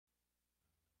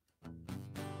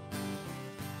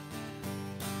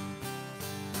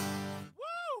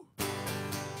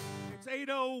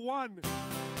8:01.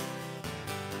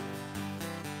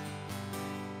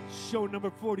 Show number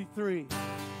 43.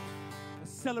 A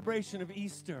celebration of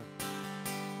Easter.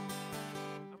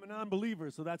 I'm a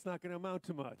non-believer, so that's not going to amount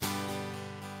to much. I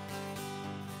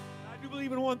do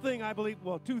believe in one thing. I believe,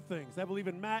 well, two things. I believe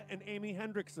in Matt and Amy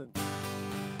Hendrickson.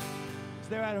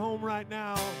 They're at home right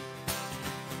now.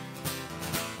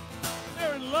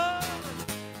 They're in love.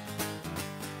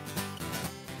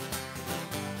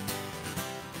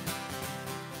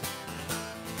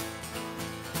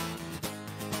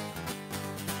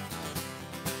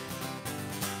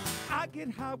 I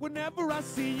get high whenever I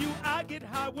see you. I get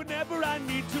high whenever I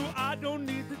need to. I don't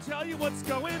need to tell you what's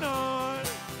going on.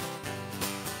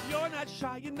 You're not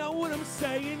shy, you know what I'm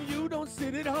saying. You don't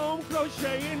sit at home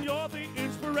crocheting. You're the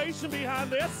inspiration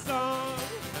behind this song.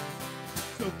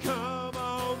 So come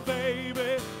on,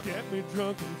 baby, get me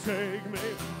drunk and take me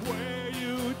where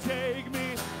you take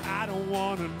me. I don't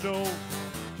want to know.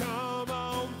 Come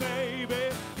on,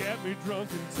 baby, get me drunk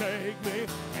and take me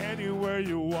anywhere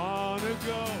you want to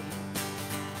go.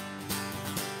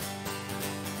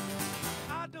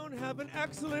 Have an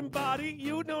excellent body,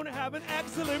 you don't have an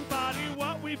excellent body.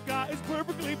 What we've got is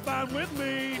perfectly fine with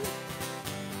me.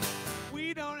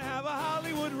 We don't have a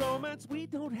Hollywood romance, we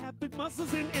don't have big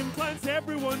muscles and implants.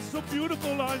 Everyone's so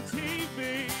beautiful on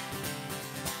TV.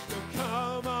 So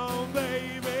come on,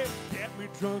 baby, get me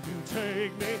drunk and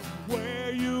take me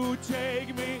where you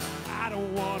take me. I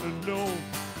don't want to know.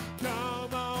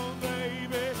 Come on,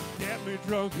 baby, get me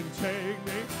drunk and take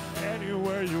me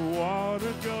anywhere you want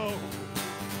to go.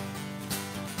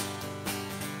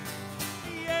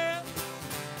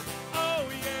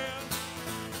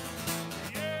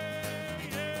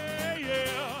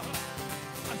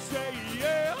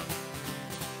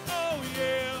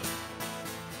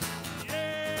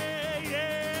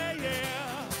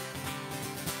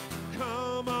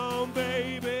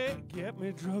 Get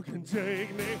me drunk and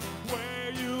take me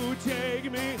where you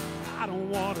take me. I don't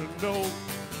want to know.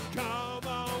 Come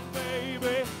on,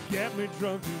 baby. Get me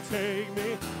drunk and take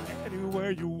me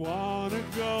anywhere you want to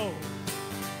go.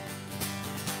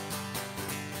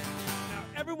 Now,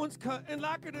 everyone's cutting,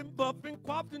 lacquered, and buffing,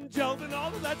 coiffed and gelled and all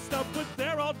of that stuff, but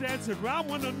they're all dancing around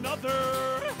one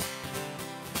another.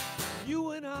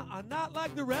 You and I are not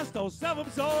like the rest, all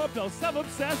self-absorbed, all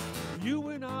self-obsessed. You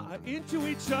and I are into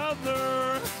each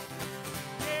other.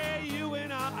 Yeah, you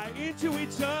and I are into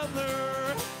each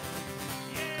other.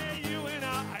 Yeah, you and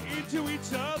I are into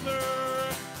each other.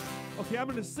 Okay, I'm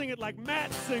gonna sing it like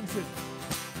Matt sings it.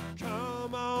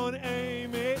 Come on,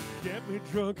 Amy, get me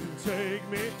drunk and take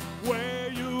me where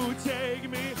you take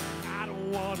me. I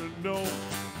don't wanna know.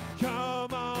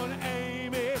 Come on,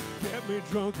 Amy, get me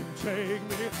drunk and take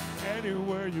me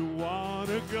anywhere you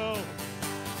wanna go.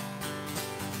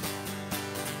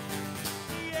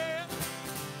 Yeah,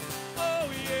 oh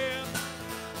yeah,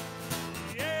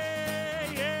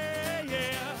 yeah, yeah,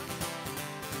 yeah.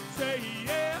 Say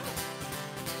yeah,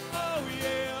 oh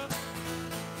yeah,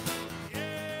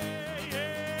 yeah,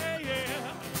 yeah,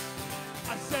 yeah.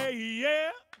 I say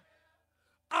yeah,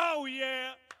 oh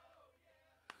yeah,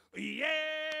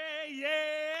 yeah,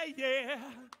 yeah, yeah.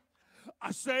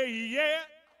 I say yeah,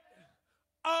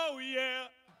 oh yeah,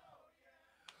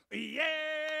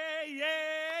 yeah,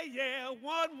 yeah, yeah.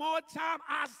 One more time,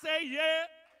 I say yeah,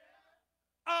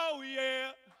 oh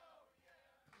yeah,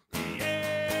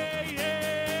 yeah,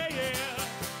 yeah, yeah.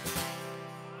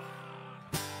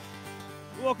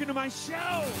 Welcome to my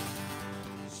show.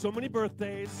 So many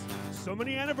birthdays, so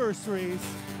many anniversaries.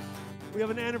 We have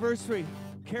an anniversary.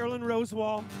 Carolyn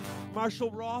Rosewall,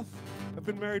 Marshall Roth have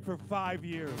been married for 5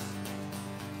 years.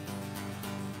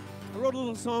 I wrote a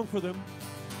little song for them.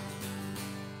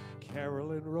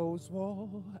 Carolyn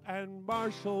Rosewall and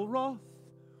Marshall Roth,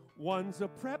 one's a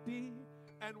preppy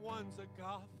and one's a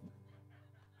goth.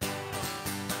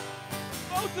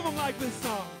 Both of them like this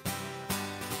song.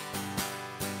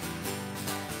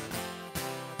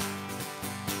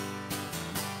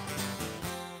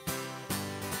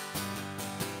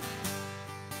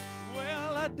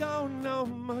 Well, I don't know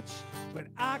much, but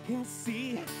I can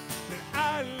see that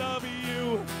I love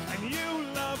you and you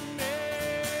love me.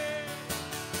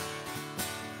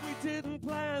 We didn't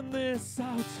plan this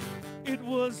out, it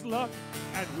was luck,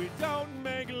 and we don't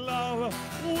make love.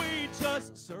 We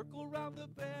just circle around the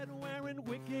bed wearing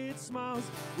wicked smiles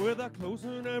with our clothes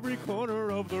in every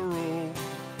corner of the room.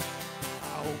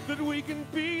 I hope that we can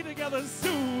be together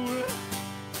soon.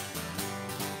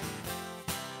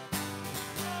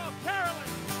 Oh, Carolyn!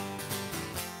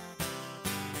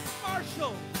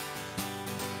 Marshall!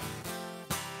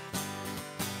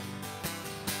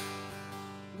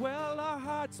 Well, our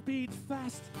heart heart speed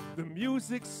fast, the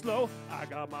music's slow. I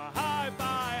got my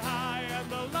hi-fi high and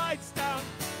the lights down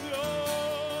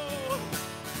low.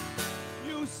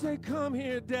 You say, come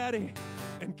here, daddy,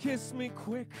 and kiss me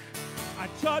quick. I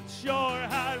touch your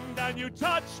hand and you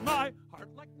touch my heart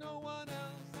like no one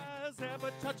else has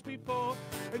ever touched before.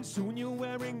 And soon you're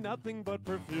wearing nothing but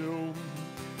perfume.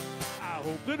 I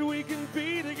hope that we can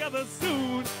be together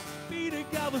soon. Be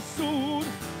together soon.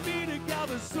 Be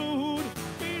together soon.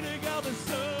 Be together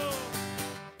soon.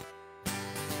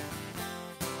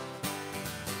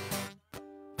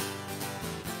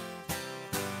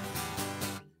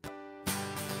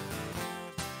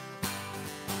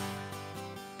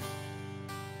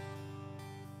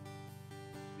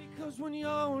 Because when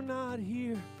you're not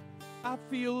here, I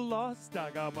feel lost.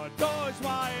 I got my doors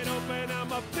wide open and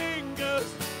my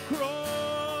fingers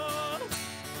crossed.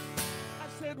 I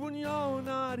said when you're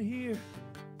not here,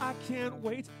 I can't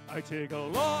wait. I take a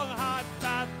long hot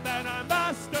bath and I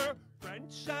master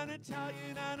French and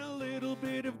Italian and a little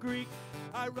bit of Greek.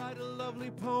 I write a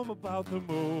lovely poem about the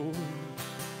moon.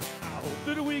 I hope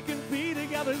that we can be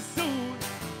together soon.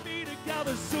 Be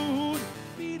together soon.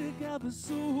 Be together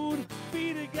soon.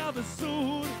 Be together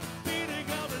soon. Be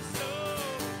together soon.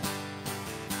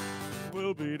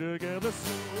 We'll be together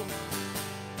soon.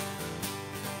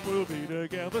 We'll be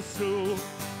together soon.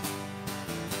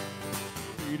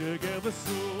 We'll be together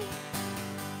soon.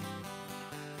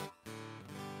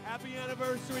 Happy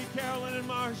anniversary, Carolyn and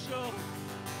Marshall.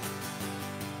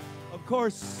 Of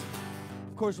course,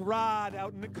 Rod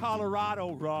out in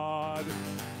Colorado, Rod.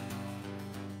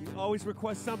 You always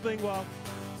request something, well,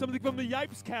 something from the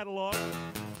Yipes catalog.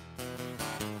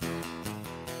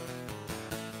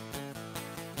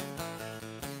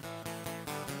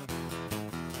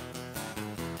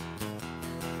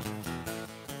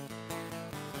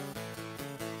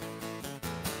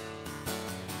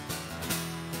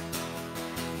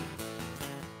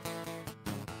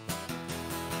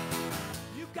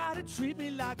 Treat me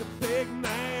like a big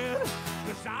man,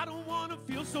 'cause I don't wanna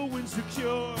feel so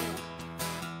insecure.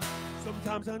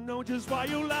 Sometimes I know just why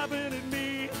you're laughing at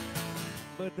me,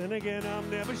 but then again I'm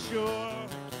never sure.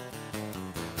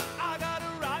 I got a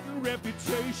rotten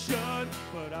reputation,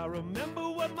 but I remember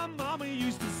what my mama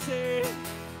used to say.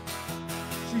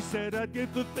 She said I'd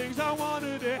get the things I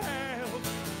wanted to have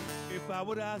if I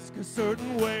would ask a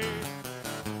certain way.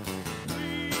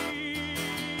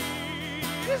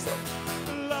 Please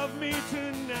love me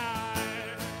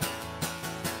tonight.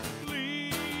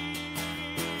 Please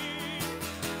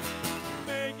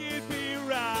make it be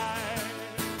right.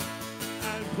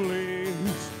 And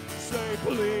please say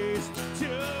please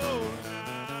tonight.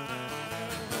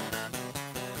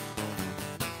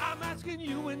 I'm asking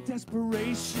you in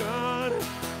desperation.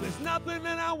 There's nothing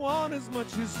that I want as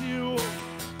much as you.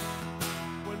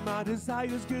 When my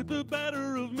desires get the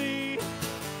better of me,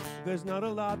 there's not a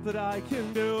lot that I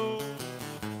can do.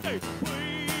 Hey,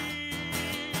 please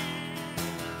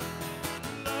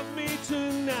love me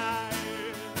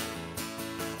tonight.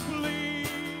 Please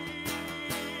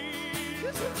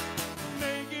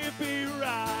make it be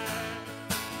right.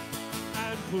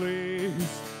 And please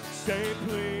say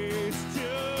please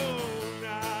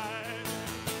tonight.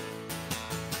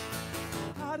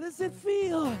 How does it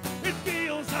feel? It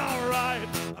feels alright.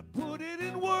 I put it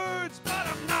in words, but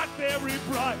I'm not very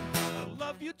bright. I'll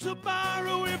love you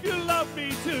tomorrow if you love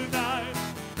me tonight.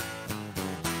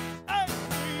 Hey,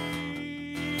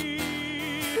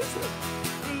 please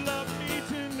love me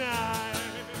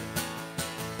tonight.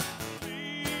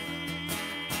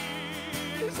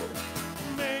 Please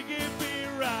make it be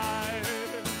right.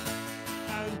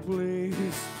 And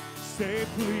please say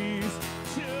please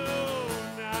tonight.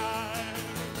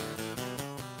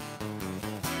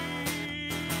 Please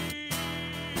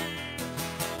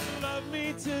love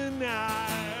me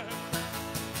tonight.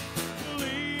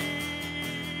 Please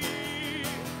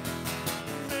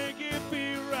make it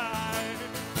be right.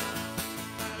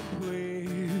 And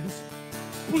please,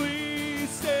 please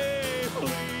say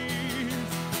please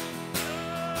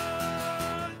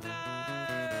tonight.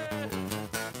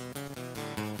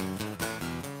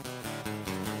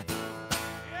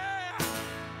 Yeah.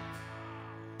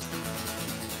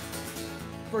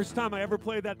 First time I ever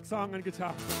played that song on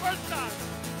guitar. First time.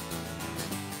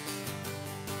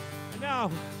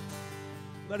 Now,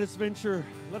 let us venture.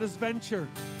 What's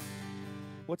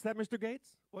that, Mr.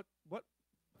 Gates? What?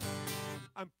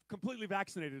 I'm completely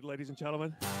vaccinated, ladies and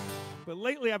gentlemen. But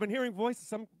lately I've been hearing voices.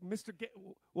 Some Mr. Gates.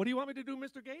 What do you want me to do,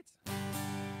 Mr. Gates?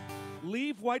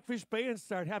 Leave Whitefish Bay and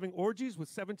start having orgies with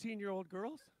 17-year-old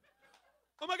girls?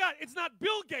 Oh my God, it's not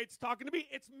Bill Gates talking to me.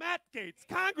 It's Matt Gates,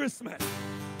 congressman.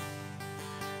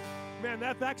 Man,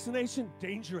 that vaccination,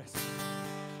 dangerous.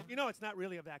 You know, it's not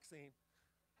really a vaccine.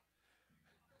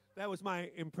 That was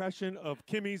my impression of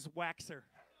Kimmy's waxer.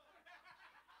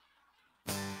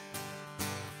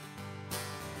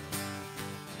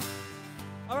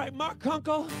 All right, Mark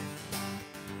Kunkel,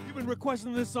 you've been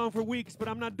requesting this song for weeks, but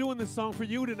I'm not doing this song for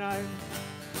you tonight.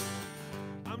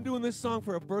 I'm doing this song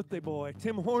for a birthday boy,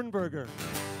 Tim Hornberger.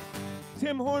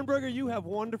 Tim Hornberger, you have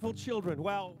wonderful children.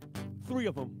 Well, 3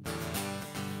 of them.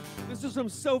 This is from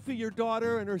Sophie, your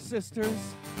daughter, and her sisters,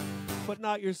 but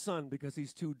not your son because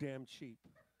he's too damn cheap.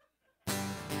 I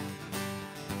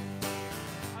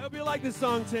hope you like this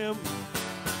song, Tim.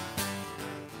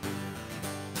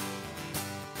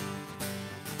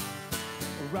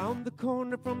 Around the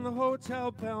corner from the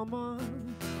Hotel Belmont,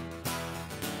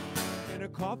 in a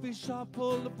coffee shop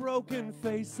full of broken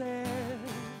faces,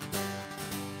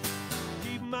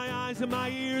 keep my eyes and my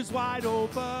ears wide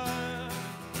open,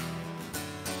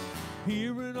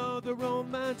 hearing all the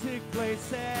romantic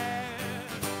places.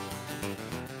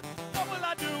 What will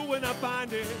I do when I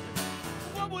find it?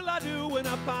 What will I do when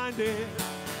I find it?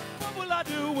 What will I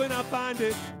do when I find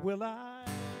it? Will I?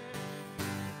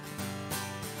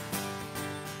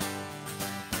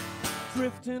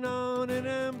 Drifting on an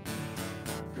empty,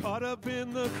 caught up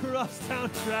in the crosstown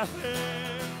traffic.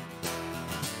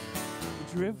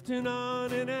 Drifting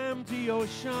on an empty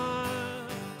ocean.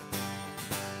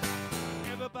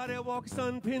 Everybody walks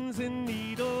on pins and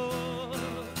needles.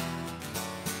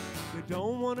 They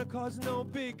don't want to cause no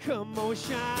big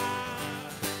commotion.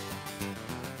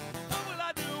 What will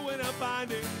I do when I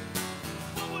find it?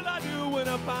 What will I do when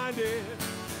I find it?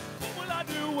 What will I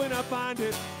do when I find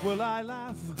it? Will I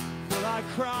laugh? Will I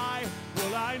cry?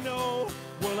 Will I know?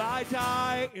 Will I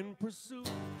die in pursuit?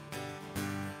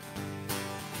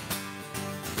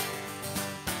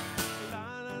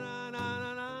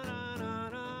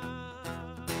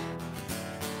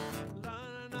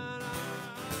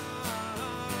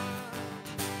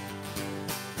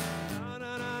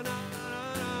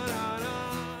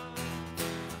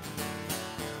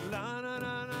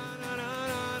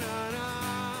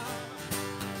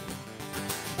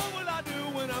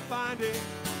 Find it.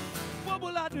 What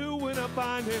will I do when I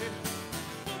find it?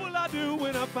 What will I do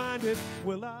when I find it?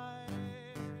 Will I?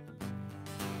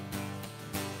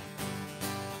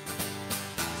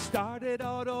 Started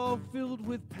out all filled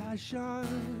with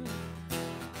passion.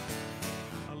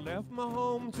 I left my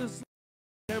home to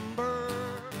September.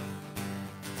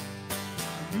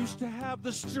 I used to have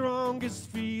the strongest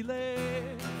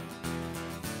feeling,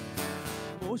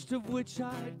 most of which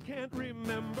I can't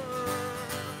remember.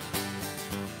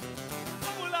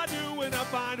 When I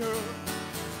find her,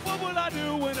 what will I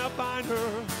do when I find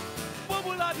her? What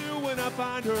will I do when I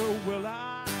find her? Will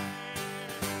I?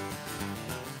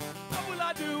 What will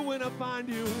I do when I find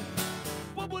you?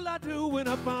 What will I do when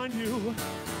I find you?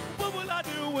 What will I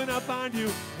do when I find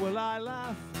you? Will I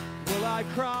laugh? Will I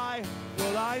cry?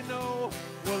 Will I know?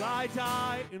 Will I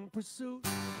die in pursuit?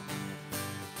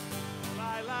 Will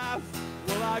I laugh?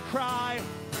 Will I cry?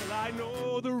 Will I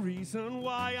know the reason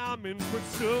why I'm in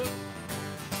pursuit?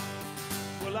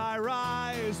 Will I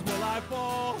rise? Will I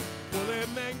fall? Will it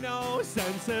make no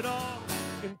sense at all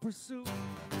in pursuit?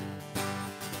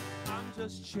 I'm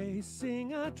just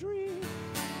chasing a dream.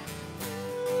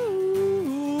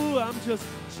 Ooh, I'm just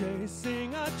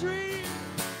chasing a dream.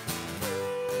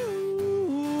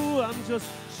 Ooh, I'm just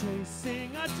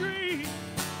chasing a dream.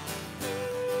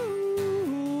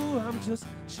 Ooh, I'm just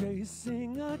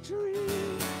chasing a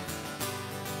dream.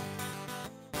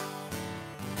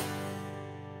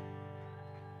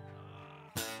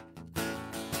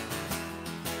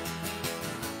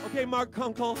 Okay, Mark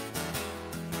Kunkel.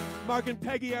 Mark and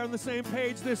Peggy are on the same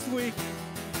page this week.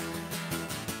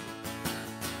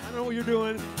 I don't know what you're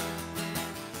doing.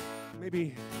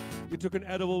 Maybe you took an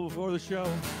edible before the show.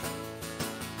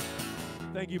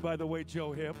 Thank you, by the way,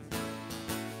 Joe Hip.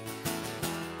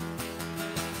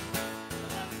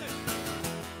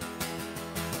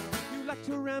 You like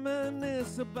to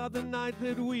reminisce about the night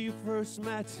that we first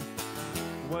met,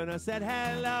 when I said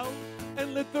hello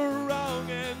and lit the wrong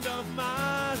end of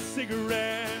my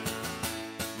cigarette.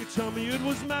 You told me it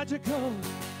was magical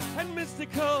and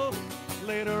mystical.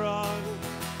 Later on,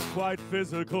 quite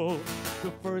physical.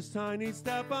 The first tiny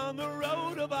step on the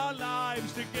road of our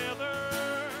lives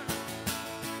together.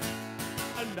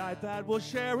 A night that we'll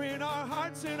share in our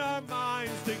hearts and our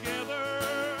minds together.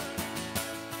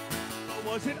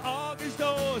 Or was it August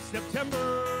or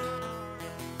September?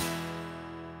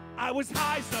 I was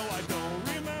high, so I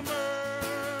don't remember.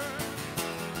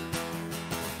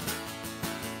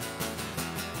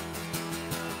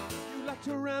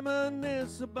 like to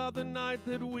reminisce about the night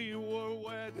that we were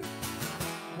wed,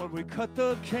 when we cut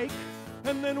the cake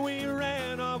and then we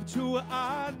ran off to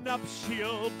our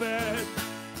nuptial bed.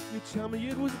 You tell me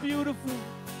it was beautiful,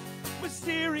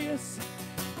 mysterious,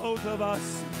 both of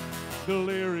us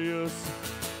delirious.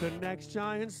 The next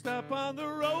giant step on the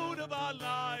road of our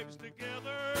lives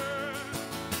together.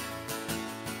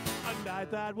 A night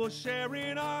that we'll share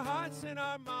in our hearts and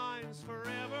our minds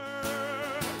forever.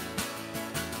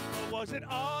 Or was it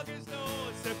August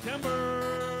or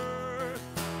September?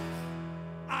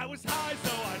 I was high,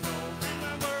 so I don't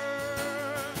remember.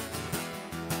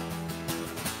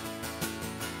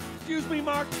 Excuse me,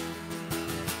 Mark.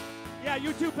 Yeah,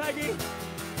 you too, Peggy.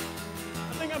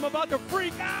 I think I'm about to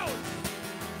freak out.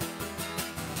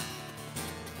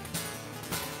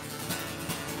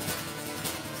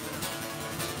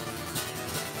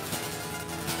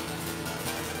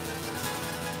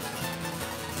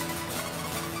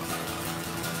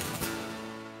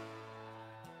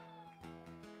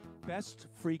 Best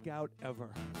freak out ever.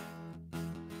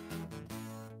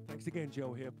 Thanks again,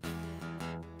 Joe Hip.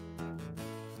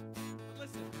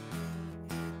 Listen.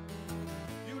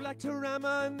 You like to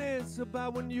reminisce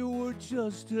about when you were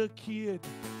just a kid,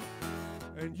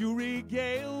 and you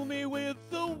regale me with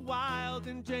the wild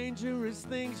and dangerous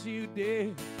things you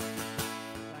did.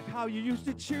 Like how you used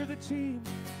to cheer the team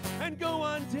and go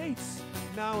on dates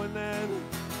now and then.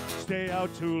 Stay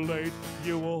out too late.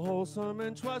 You were wholesome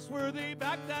and trustworthy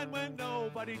back then when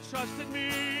nobody trusted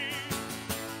me.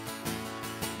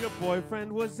 Your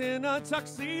boyfriend was in a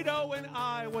tuxedo and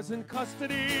I was in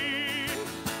custody.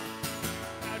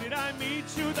 How did I meet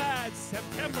you that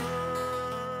September?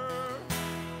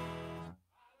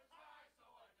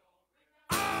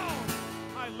 Oh!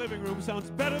 My living room sounds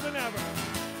better than ever.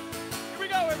 Here we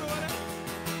go, everyone.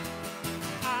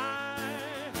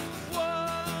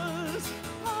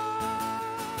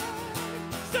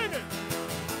 Sing it!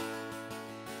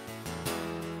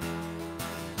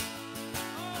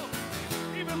 Oh,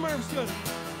 even Murph's good.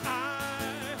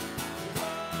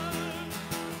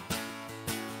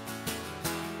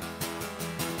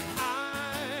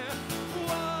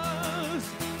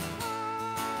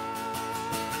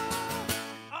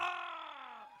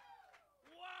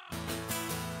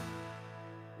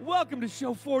 Welcome to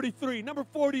show 43, number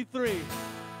 43,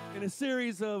 in a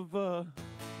series of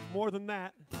more than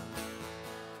that.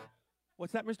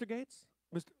 What's that, Mr. Gates?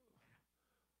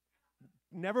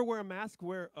 Never wear a mask,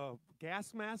 wear a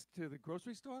gas mask to the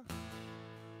grocery store?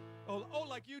 Oh,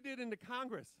 like you did into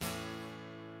Congress.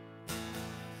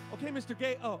 Okay, Mr.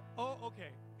 Gates. Oh,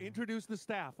 okay. Introduce the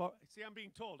staff. Oh, see, I'm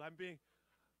being told.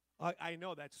 I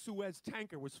know that Suez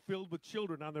tanker was filled with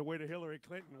children on their way to Hillary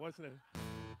Clinton, wasn't it?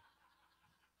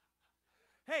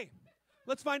 Hey,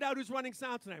 let's find out who's running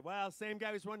sound tonight. Well, same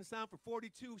guy who's running sound for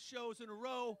 42 shows in a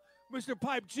row, Mr.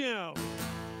 Pipe Jim.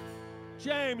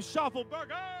 James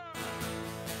Schaffelberger.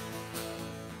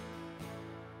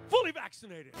 Fully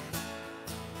vaccinated.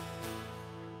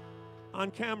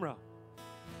 On camera,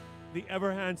 the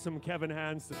ever-handsome Kevin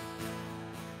Hansen.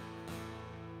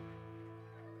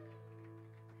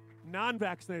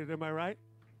 Non-vaccinated, am I right?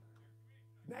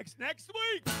 Next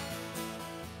week.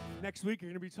 Next week, you're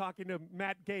going to be talking to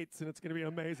Matt Gaetz, and it's going to be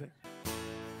amazing.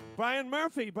 Brian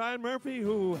Murphy,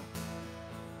 who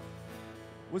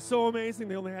was so amazing,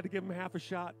 they only had to give him half a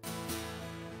shot.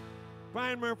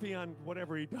 Brian Murphy on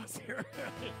whatever he does here.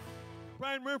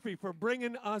 Brian Murphy for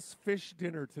bringing us fish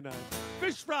dinner tonight.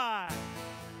 Fish fry!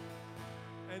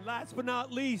 And last but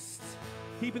not least,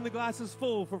 keeping the glasses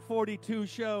full for 42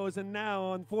 shows, and now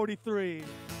on 43,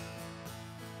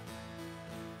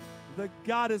 the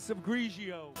goddess of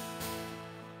Grigio,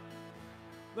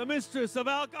 the mistress of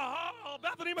alcohol,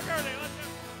 Bethany McCurdy.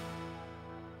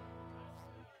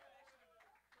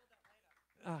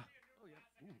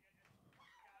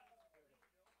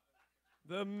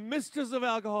 The mistress of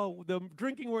alcohol. The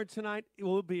drinking word tonight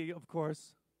will be, of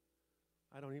course,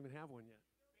 I don't even have one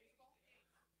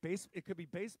yet. It could be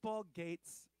baseball,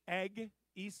 Gates, egg,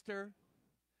 Easter.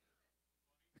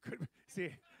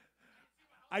 See,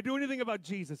 I do anything about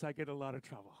Jesus, I get a lot of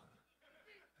trouble.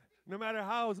 No matter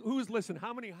who's listening,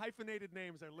 how many hyphenated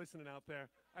names are listening out there,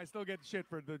 I still get shit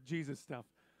for the Jesus stuff.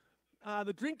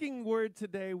 The drinking word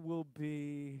today will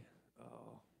be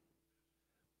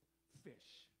fish.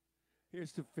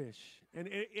 Here's to fish. And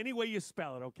any way you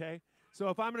spell it, okay? So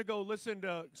if I'm going to go listen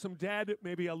to some dead,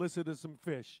 maybe I'll listen to some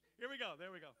fish. Here we go.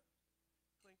 There we go.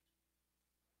 Clink.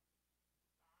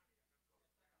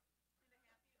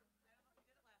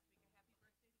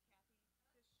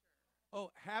 Oh,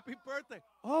 happy birthday.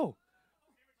 Oh.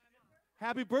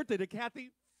 Happy birthday to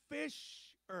Kathy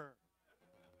Fisher.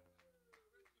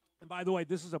 And by the way,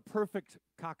 this is a perfect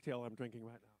cocktail I'm drinking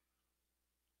right now.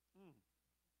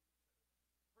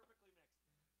 Perfectly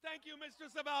mixed. Thank you,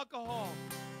 Mistress of Alcohol.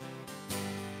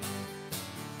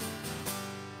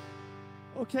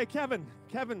 Okay, Kevin,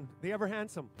 the ever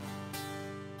handsome.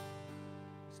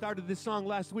 Started this song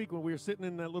last week when we were sitting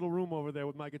in that little room over there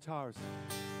with my guitars.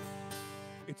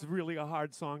 It's really a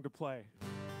hard song to play.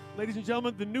 Ladies and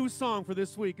gentlemen, the new song for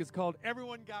this week is called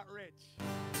Everyone Got Rich.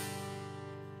 Let's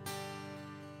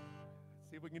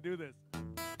see if we can do this.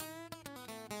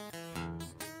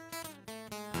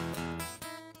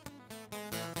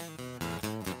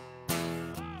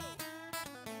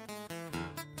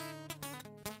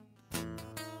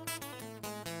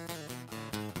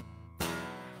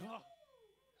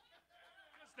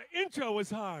 The intro was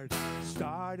hard.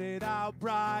 Started out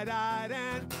bright-eyed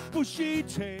and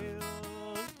bushy-tailed.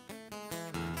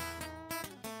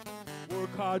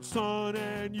 Work hard, son,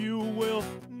 and you will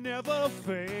never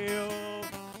fail.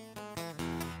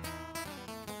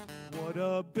 What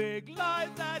a big lie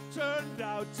that turned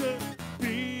out to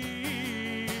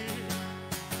be.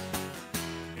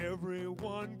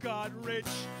 Everyone got rich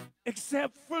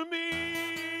except for me.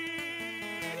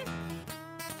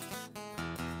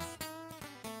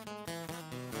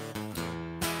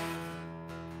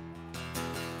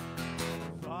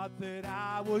 Thought that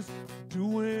I was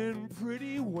doing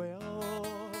pretty well.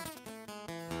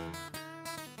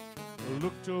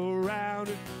 Looked around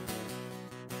and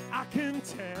I can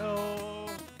tell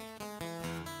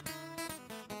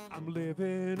I'm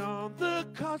living on the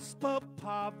cusp of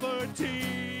poverty.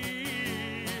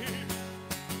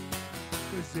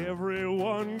 'Cause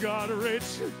everyone got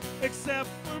rich except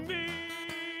for me.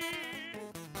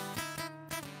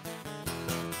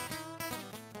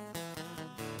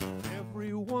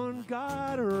 Everyone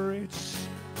got rich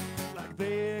like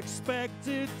they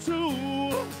expected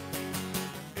to.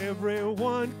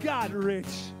 Everyone got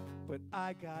rich, but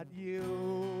I got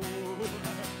you.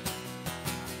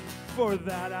 For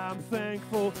that I'm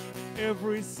thankful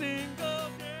every single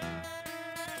day.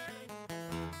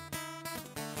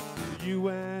 You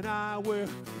and I were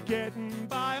getting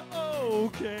by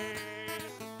okay.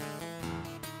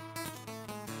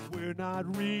 We're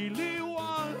not really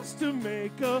ones to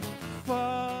make a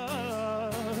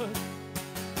fuss.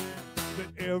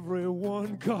 That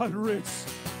everyone got rich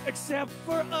except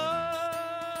for us.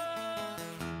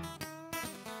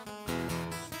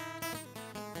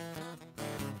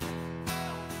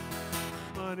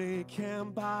 Money can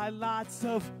buy lots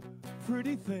of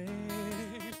pretty things.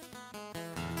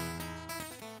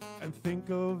 And think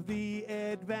of the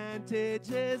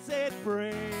advantages it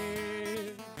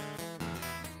brings.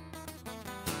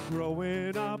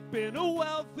 Growing up in a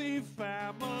wealthy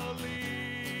family.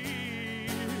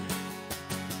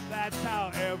 That's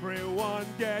how everyone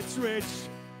gets rich,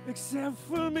 except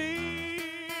for me.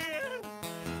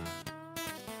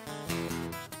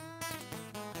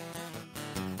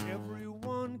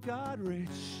 Everyone got rich,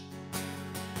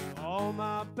 all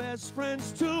my best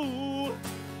friends too.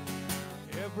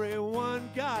 Everyone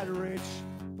got rich,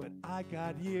 but I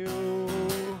got you.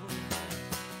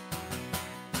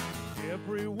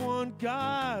 Everyone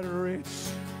got rich,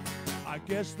 I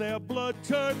guess their blood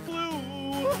turned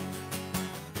blue.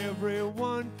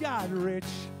 Everyone got rich,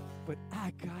 but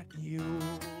I got you.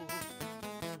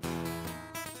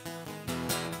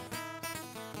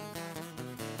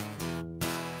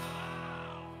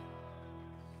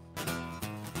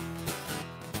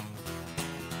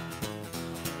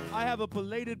 I have a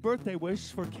belated birthday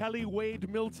wish for Kelly Wade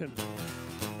Milton.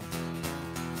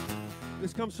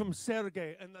 This comes from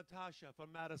Sergey and Natasha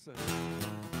from Madison.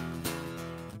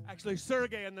 Actually,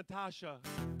 Sergey and Natasha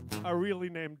are really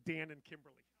named Dan and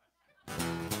Kimberly.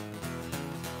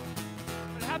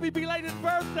 And happy belated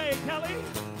birthday, Kelly!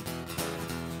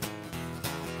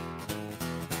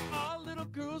 All little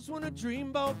girls want a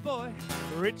dreamboat boy,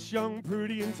 rich, young,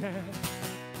 pretty, and tan.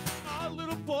 All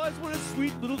little boys want a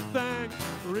sweet little thing,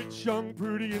 rich, young,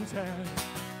 pretty, and tan.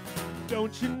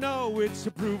 Don't you know it's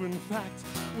a proven fact?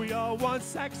 We all want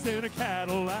sex in a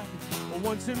Cadillac,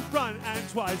 once in front and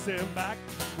twice in back.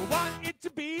 We want it to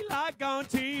be like on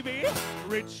TV,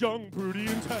 rich, young, pretty,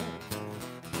 and tan.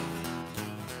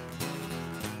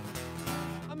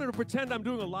 I'm gonna pretend I'm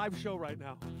doing a live show right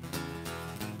now.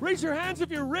 Raise your hands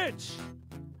if you're rich.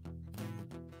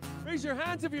 Raise your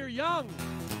hands if you're young.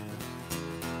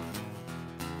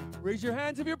 Raise your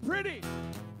hands if you're pretty.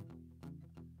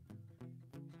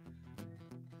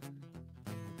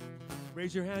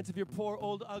 Raise your hands if you're poor,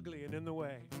 old, ugly, and in the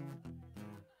way.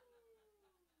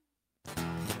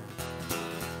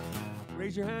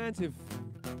 Raise your hands if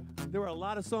there were a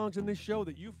lot of songs in this show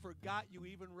that you forgot you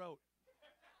even wrote.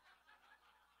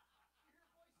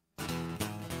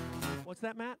 What's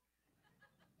that, Matt?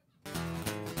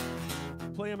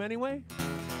 Play them anyway?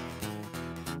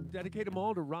 Dedicate them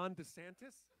all to Ron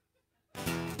DeSantis?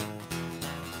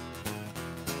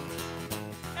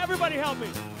 Everybody help me.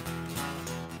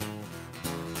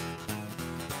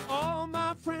 All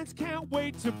my friends can't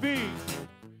wait to be.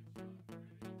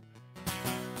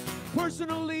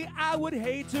 Personally, I would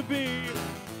hate to be.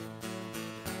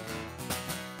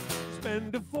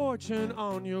 Spend a fortune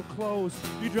on your clothes.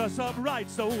 You dress up right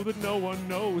so that no one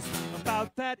knows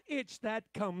about that itch that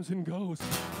comes and goes.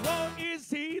 Woe is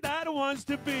he that wants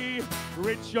to be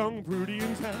rich, young, pretty,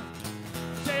 and tan.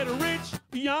 Say it, rich,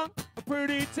 young,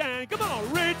 pretty, tan. Come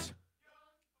on, rich,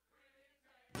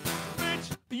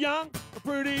 young,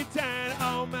 pretty, tan.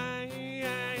 Oh, man.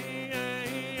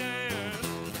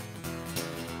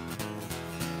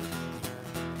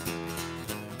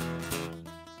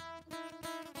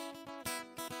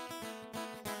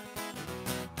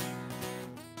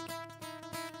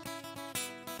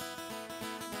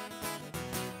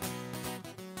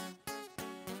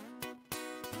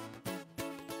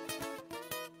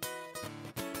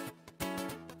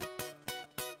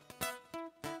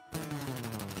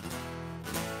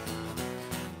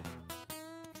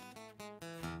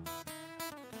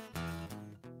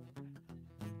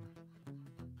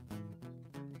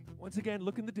 Once again,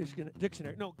 look in the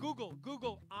dictionary. No, Google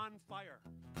on fire.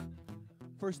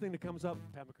 First thing that comes up,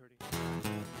 Pat McCurdy.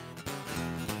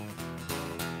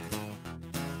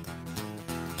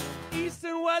 East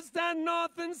and west and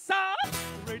north and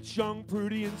south, rich, young,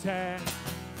 pretty, and tan.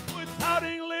 With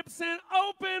pouting lips and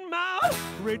open mouth,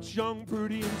 rich, young,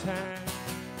 pretty, and tan.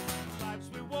 Life's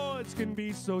rewards can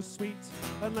be so sweet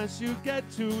unless you get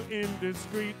too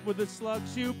indiscreet with the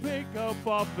slugs you pick up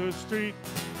off the street.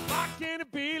 Why can't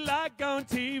it be like on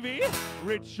TV?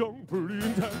 Rich, young, pretty,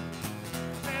 and tan.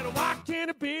 And why can't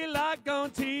it be like on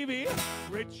TV?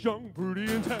 Rich, young, pretty,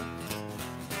 and tan.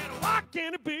 And why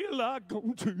can't it be like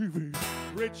on TV?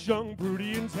 Rich, young,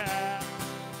 pretty, and tan.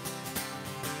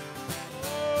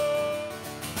 Oh,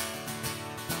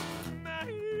 man.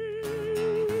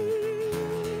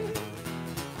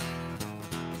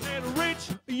 And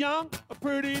rich, young,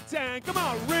 pretty, tan. Come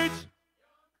on, rich.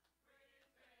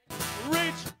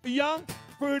 Rich, young,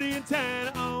 pretty, and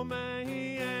tan. Oh,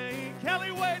 man.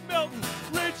 Kelly Wade Milton.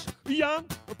 Rich, young,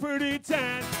 pretty,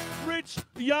 tan. Rich,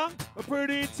 young,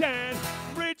 pretty, tan.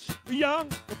 Rich, young,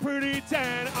 pretty,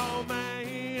 tan. Oh, man.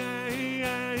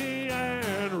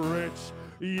 Rich,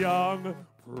 young,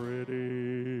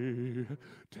 pretty,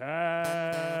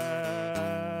 tan.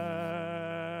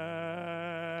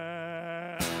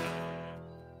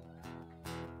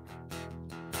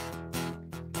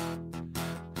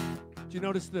 Did you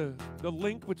notice the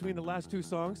link between the last two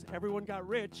songs? Everyone got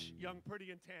rich, young, pretty,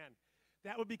 and tan.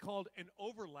 That would be called an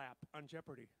overlap on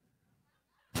Jeopardy.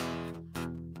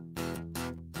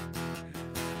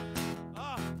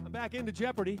 I'm back into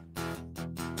Jeopardy.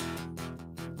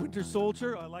 Winter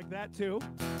Soldier, I like that too.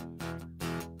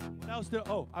 What else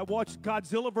I watched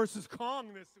Godzilla vs.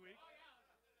 Kong this week.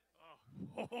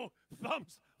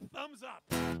 Thumbs up.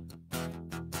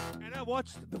 And I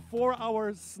watched the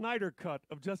 4-hour Snyder cut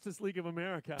of Justice League of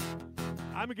America.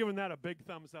 I'm giving that a big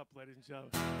thumbs up, ladies and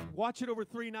gentlemen. Watch it over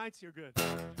 3 nights, you're good.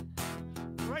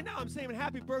 Right now, I'm saying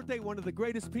happy birthday, one of the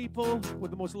greatest people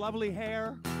with the most lovely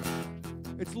hair.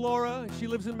 It's Laura. She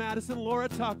lives in Madison, Laura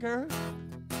Tucker.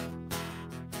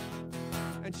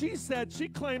 And she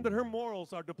claimed that her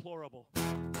morals are deplorable.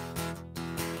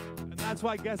 And that's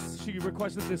why I guess she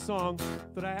requested this song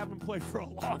that I haven't played for a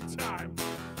long time.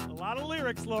 A lot of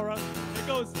lyrics, Laura. It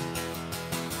goes,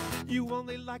 you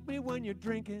only like me when you're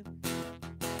drinking.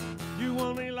 You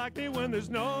only like me when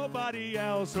there's nobody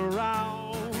else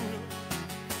around.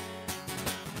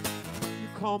 You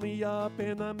call me up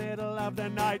in the middle of the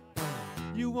night.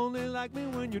 You only like me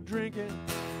when you're drinking.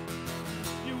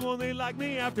 You only like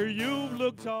me after you've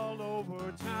looked all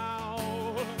over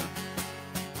town.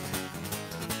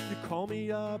 You call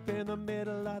me up in the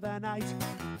middle of the night.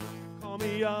 Call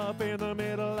me up in the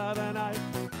middle of the night.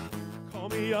 Call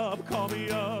me up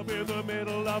in the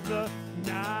middle of the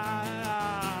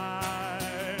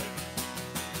night.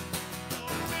 Your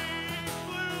big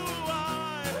blue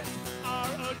eyes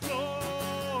are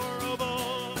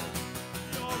adorable.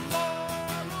 Your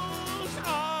morals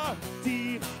are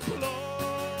deplorable.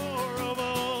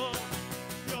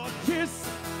 Your kiss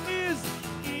is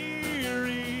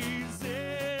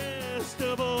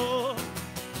irresistible.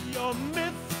 Your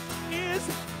myth is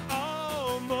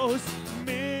almost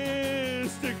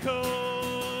mystical.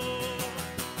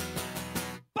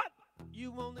 But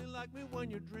you only like me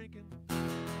when you're drinking.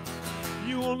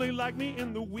 You only like me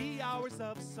in the wee hours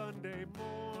of Sunday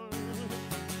morn.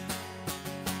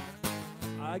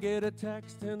 I get a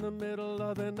text in the middle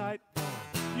of the night.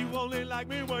 You only like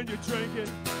me when you're drinking.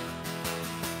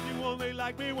 You only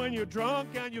like me when you're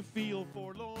drunk and you feel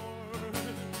forlorn.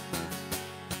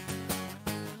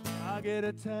 I get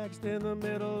a text in the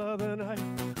middle of the night.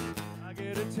 I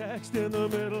get a text in the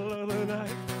middle of the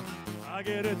night. I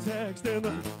get a text in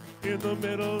the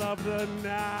middle of the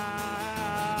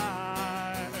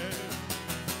night.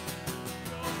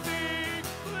 Your big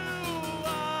blue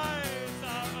eyes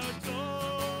are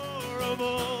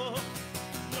adorable.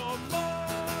 Your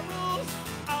morals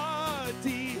are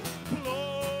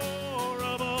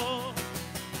deplorable.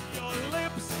 Your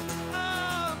lips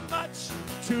are much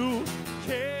too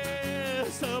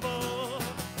kissable.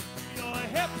 Your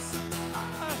hips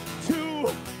are too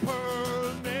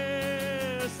permissible.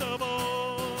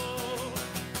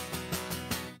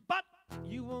 But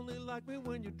you only like me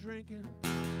when you're drinking.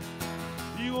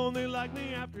 You only like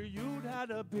me after you'd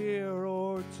had a beer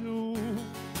or two.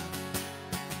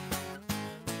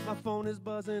 My phone is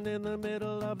buzzing in the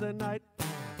middle of the night.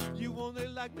 You only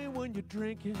like me when you're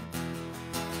drinking.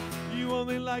 You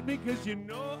only like me 'cause you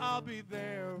know I'll be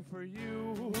there for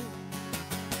you.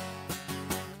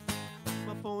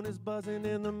 My phone is buzzing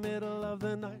in the middle of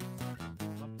the night.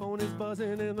 My phone is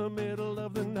buzzing in the middle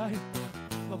of the night.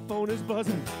 My phone is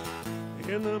buzzing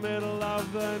in the middle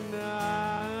of the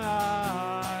night.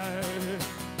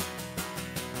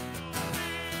 Your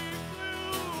big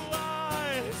blue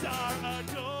eyes are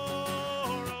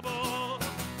adorable.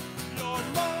 Your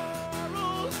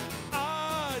morals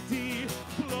are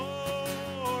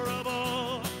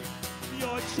deplorable.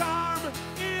 Your charm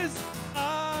is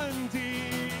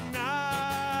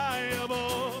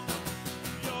undeniable.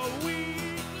 Your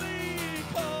weekly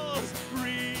calls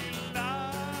reliable.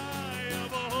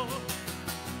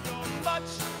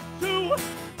 You're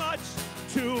much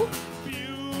too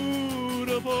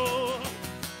beautiful.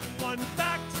 One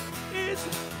fact is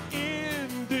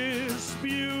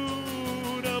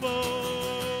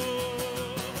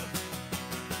indisputable.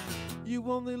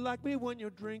 You only like me when you're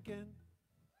drinking.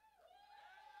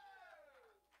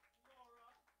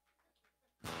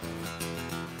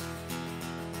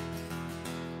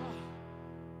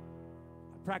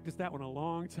 I practiced that one a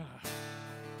long time.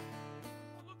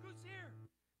 Oh, look who's here.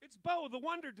 It's Bo, the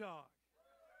wonder dog.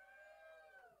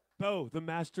 Bo, the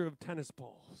master of tennis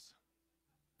balls.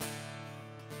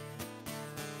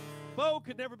 Bo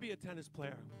could never be a tennis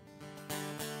player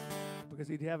because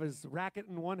he'd have his racket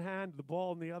in one hand, the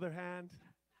ball in the other hand.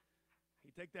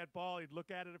 He'd take that ball, he'd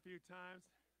look at it a few times.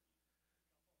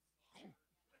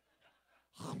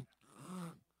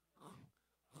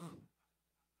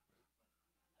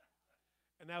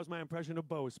 And that was my impression of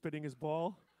Bo, spitting his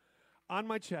ball on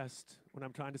my chest when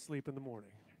I'm trying to sleep in the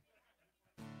morning.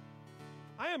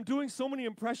 I am doing so many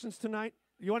impressions tonight.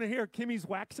 You want to hear Kimmy's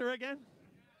Waxer again?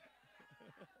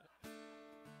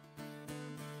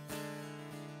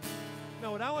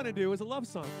 No, what I want to do is a love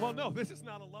song. Well, no, this is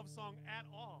not a love song at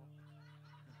all.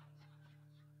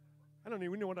 I don't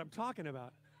even know what I'm talking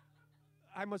about.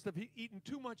 I must have eaten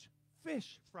too much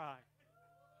fish fry.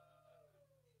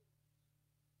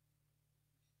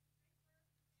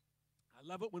 I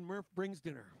love it when Murph brings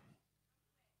dinner.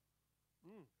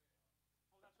 Oh,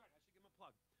 that's right. I should give him a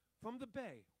plug. From the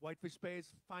Bay, Whitefish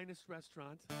Bay's finest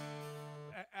restaurant.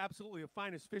 Absolutely the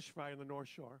finest fish fry in the North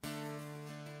Shore.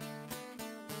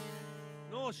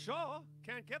 North Shore?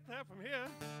 Can't get there from here.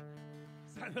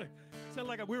 Sound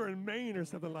like we were in Maine or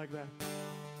something like that.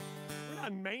 We're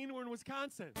not in Maine, we're in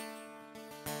Wisconsin.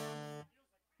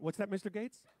 What's that, Mr.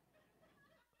 Gates?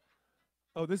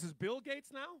 Oh, this is Bill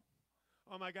Gates now?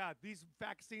 Oh my God, these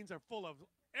vaccines are full of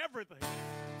everything.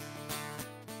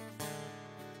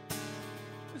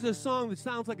 This is a song that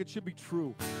sounds like it should be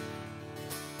true.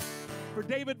 For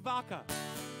David Vaca,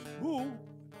 who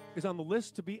is on the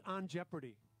list to be on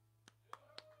Jeopardy.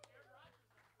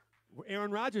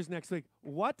 Aaron Rodgers next week.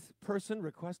 What person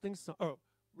requested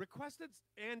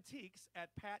antiques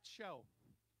at Pat's show?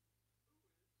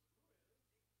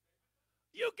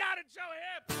 You got it, Joe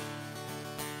Hip.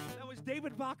 That was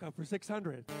David Vaca for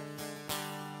 600.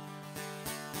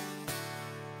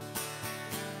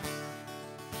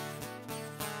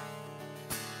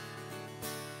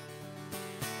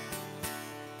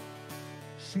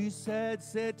 She said,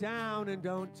 sit down and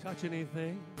don't touch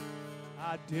anything.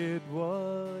 I did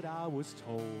what I was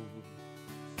told.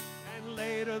 And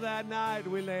later that night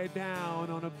we lay down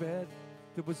on a bed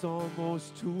that was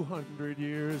almost 200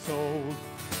 years old.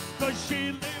 'Cause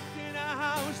she lived in a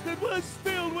house that was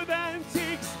filled with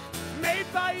antiques made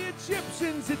by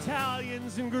Egyptians,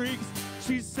 Italians, and Greeks.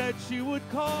 She said she would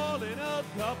call in a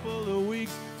couple of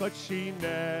weeks, but she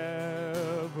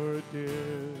never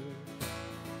did.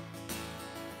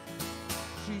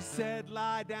 She said,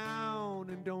 lie down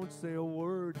and don't say a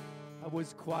word. I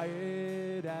was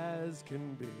quiet as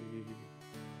can be.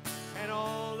 And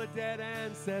all the dead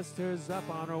ancestors up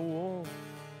on her wall,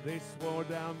 they swore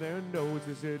down their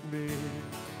noses at me.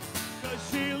 'Cause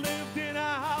she lived in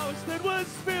a house that was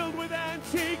filled with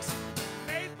antiques,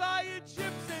 made by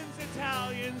Egyptians,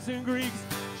 Italians, and Greeks.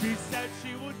 She said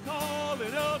she would call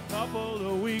in a couple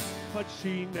of weeks, but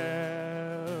she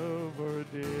never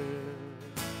did.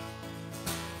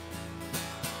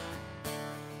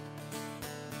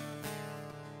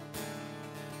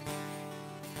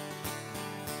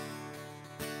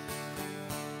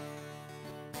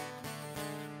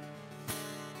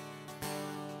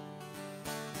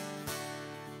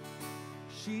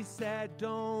 She said,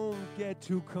 don't get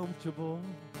too comfortable.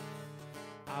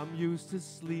 I'm used to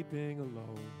sleeping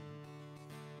alone.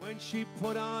 When she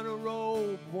put on a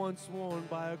robe once worn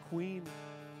by a queen,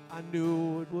 I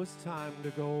knew it was time to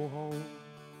go home.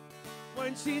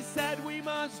 When she said we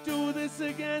must do this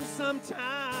again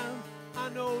sometime, I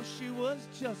know she was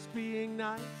just being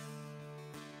nice.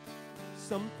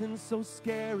 Something so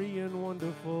scary and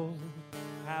wonderful,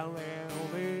 how it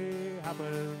only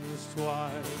happens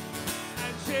twice.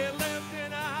 And she lived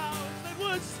in a house that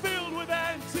was filled with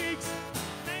antiques,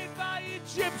 made by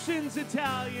Egyptians,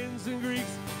 Italians, and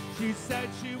Greeks. She said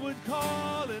she would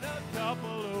call in a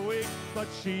couple of weeks, but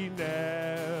she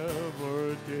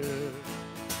never did.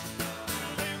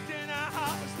 Lived in a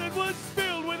house that was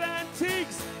filled with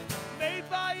antiques, made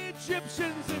by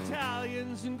Egyptians,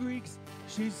 Italians, and Greeks.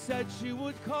 She said she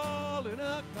would call in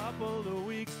a couple of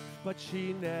weeks, but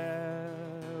she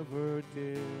never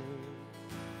did.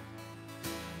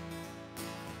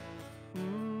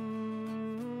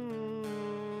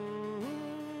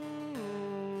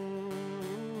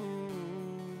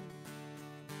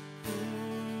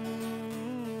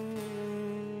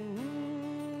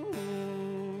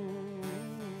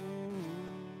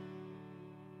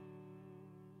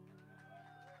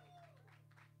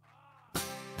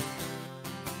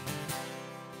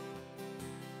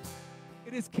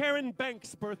 It is Karen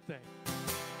Banks' birthday.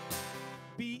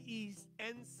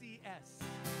 B-E-N-C-S.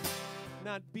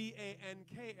 Not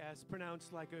B-A-N-K-S,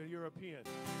 pronounced like a European.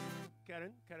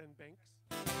 Karen Banks.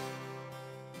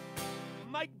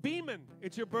 Mike Beeman,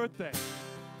 it's your birthday.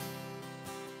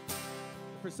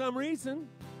 For some reason,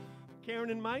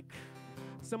 Karen and Mike,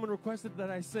 someone requested that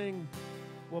I sing,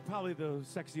 well, probably the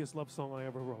sexiest love song I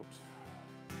ever wrote.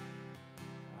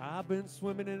 I've been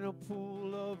swimming in a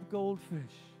pool of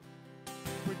goldfish,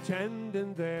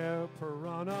 pretending they're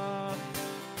piranha.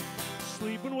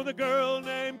 Sleeping with a girl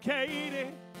named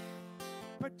Katie,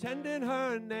 pretending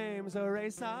her name's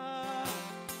Erasa.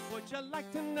 Would you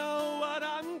like to know what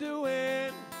I'm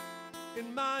doing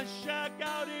in my shack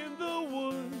out in the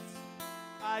woods?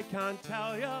 I can't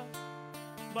tell ya,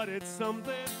 but it's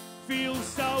something, feels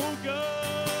so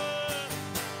good.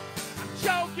 I'm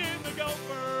choking the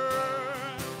gopher,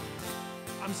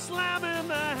 I'm slamming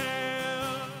the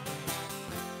ham,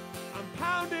 I'm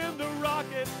pounding the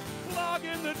rocket,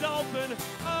 flogging the dolphin,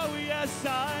 oh yes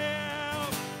I am.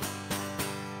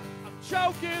 I'm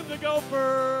choking the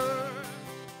gopher,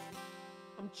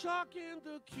 I'm chalking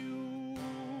the cue,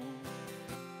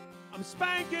 I'm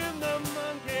spanking the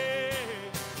monkey,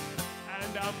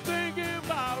 and I'm thinking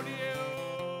about you.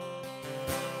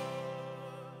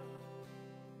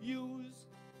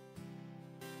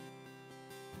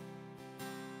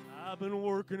 I've been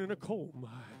working in a coal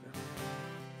mine,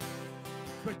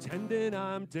 pretending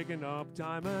I'm digging up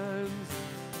diamonds,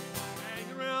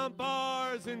 hanging around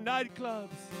bars and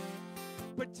nightclubs,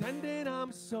 pretending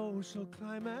I'm social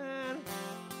climbing.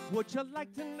 Would you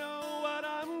like to know what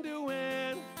I'm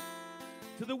doing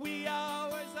to the wee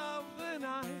hours of the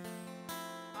night?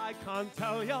 I can't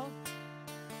tell you,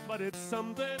 but it's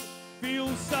something,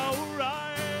 feels so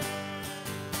right.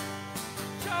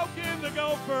 Choking the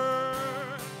gopher,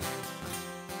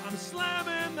 I'm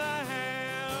slamming the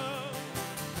ham,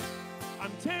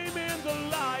 I'm taming the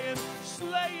lion,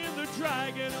 slaying the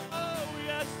dragon, oh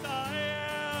yes I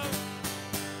am.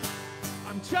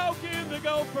 I'm choking the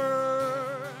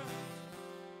gopher,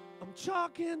 I'm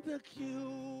chalking the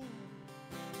cue,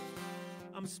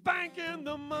 I'm spanking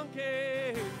the monkey,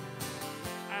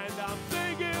 and I'm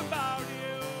thinking about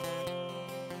you.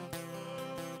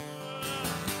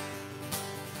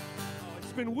 Oh,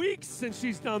 it's been weeks since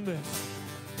she's done this.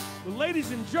 The ladies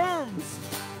and germs,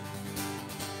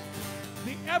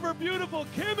 the ever beautiful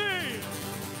Kimmy.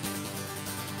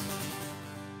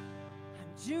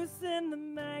 I'm juicing the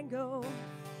mango,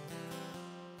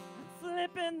 I'm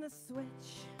flipping the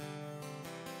switch,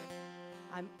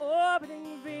 I'm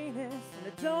orbiting Venus, and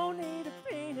I don't need a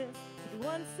penis to be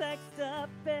one sexed up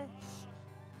bitch.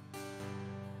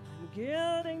 I'm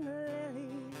gilding the lily,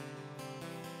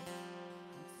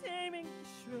 I'm taming the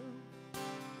shrew,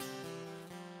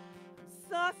 I'm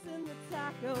saucing the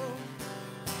taco,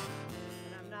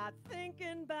 and I'm not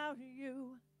thinking about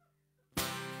you.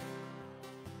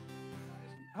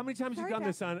 How many times have Sorry, you done Pat.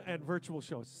 this on at virtual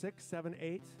shows? 6, 7,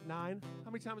 8, 9?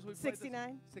 How many times have we played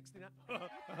 69. this?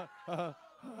 69.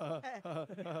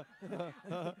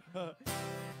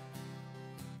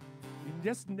 You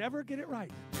just never get it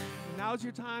right. Now's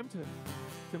your time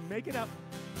to make it up.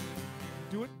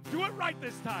 Do it right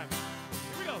this time.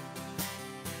 Here we go.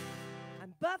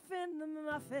 I'm buffing the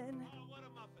muffin, Oh, what a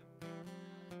muffin.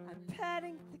 I'm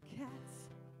petting the cats,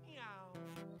 Meow.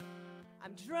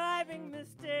 I'm driving Miss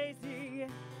Daisy,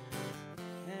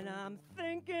 and I'm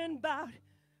thinking about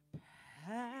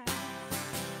Pat.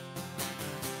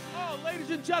 Oh,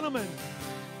 ladies and gentlemen,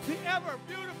 the ever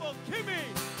beautiful Kimmy.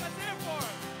 Let's hear for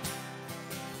her.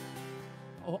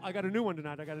 Oh, I got a new one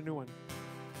tonight. I got a new one.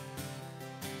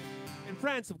 In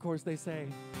France, of course, they say,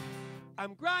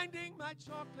 I'm grinding my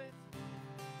chocolate.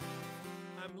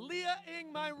 I'm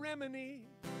Leah-ing my remedy.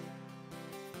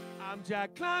 I'm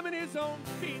Jack climbing his own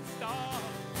beanstalk.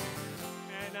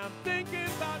 And I'm thinking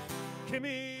about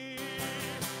Kimmy.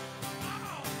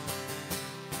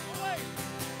 Oh, wait.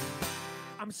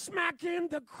 I'm smacking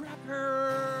the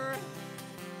cracker.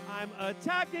 I'm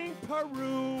attacking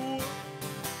Peru.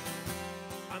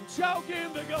 I'm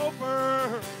choking the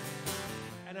gopher.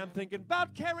 And I'm thinking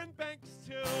about Karen Banks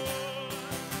too.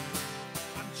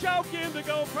 I'm choking the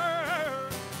gopher.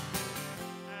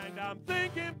 And I'm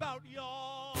thinking about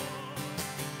y'all.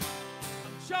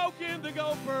 I'm choking the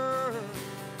gopher.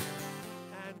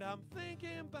 And I'm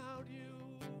thinking about you.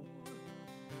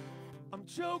 I'm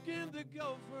choking the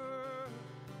gopher.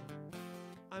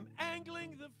 I'm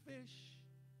angling the fish.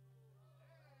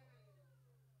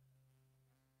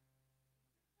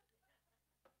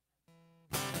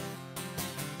 I'm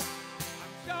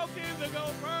choking the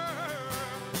gopher.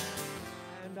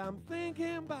 And I'm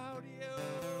thinking about you.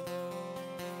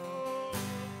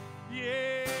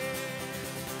 Yeah.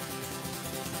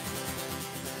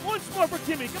 Once more for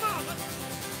Kimmy. Come on.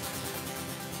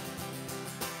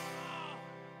 Oh,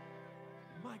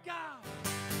 my God.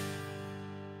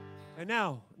 And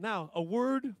now, a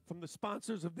word from the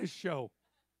sponsors of this show.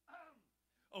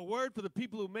 A word for the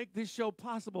people who make this show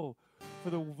possible for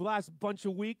the last bunch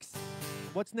of weeks.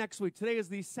 What's next week? Today is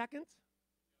the 2nd.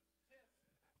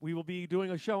 We will be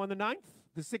doing a show on the 9th,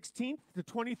 the 16th, the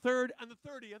 23rd, and the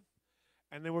 30th.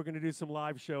 And then we're going to do some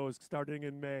live shows starting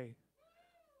in May.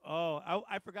 Oh,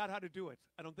 I forgot how to do it.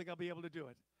 I don't think I'll be able to do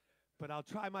it. But I'll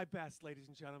try my best, ladies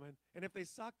and gentlemen. And if they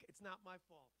suck, it's not my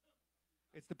fault.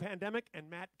 It's the pandemic and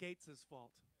Matt Gates'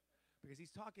 fault. Because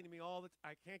he's talking to me all the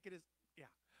time. I can't get his, yeah.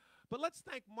 But let's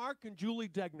thank Mark and Julie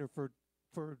Degner for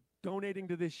donating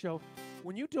to this show.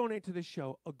 When you donate to this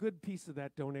show, a good piece of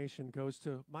that donation goes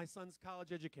to my son's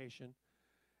college education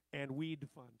and weed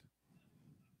fund.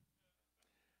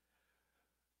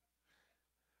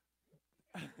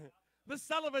 The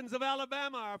Sullivans of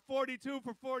Alabama are 42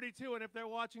 for 42, and if they're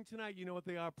watching tonight, you know what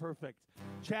they are, perfect.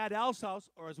 Chad Alshouse,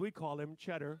 or as we call him,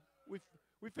 Cheddar.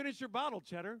 We finished your bottle,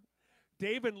 Cheddar.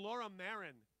 Dave and Laura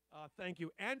Marin, thank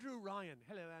you. Andrew Ryan,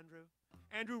 hello, Andrew.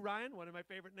 Andrew Ryan, one of my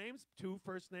favorite names, 2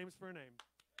 first names for a name.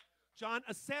 John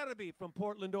Acerbi from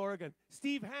Portland, Oregon.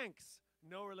 Steve Hanks,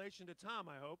 no relation to Tom,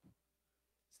 I hope.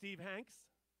 Steve Hanks,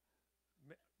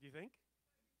 do you think?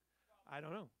 I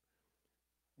don't know.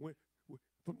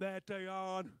 From that day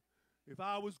on, if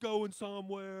I was going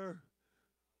somewhere,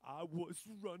 I was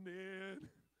running.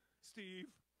 Steve.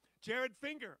 Jared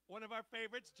Finger, one of our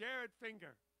favorites. Jared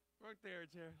Finger. Right there,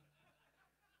 Jared.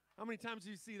 How many times did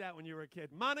you see that when you were a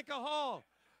kid? Monica Hall.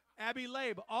 Abby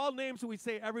Labe. All names that we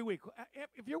say every week.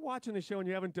 If you're watching the show and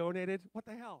you haven't donated, what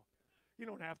the hell? You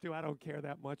don't have to. I don't care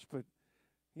that much, but,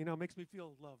 you know, it makes me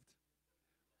feel loved.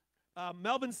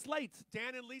 Melvin Slate.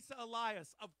 Dan and Lisa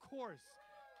Elias. Of course.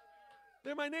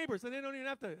 They're my neighbors, and they don't even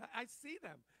have to. I see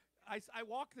them. I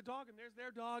walk the dog, and there's their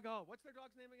dog. Oh, what's their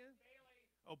dog's name again? Bailey.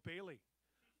 Oh, Bailey.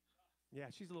 Yeah,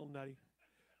 she's a little nutty.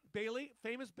 Bailey,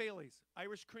 famous Bailey's,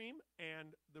 Irish Cream,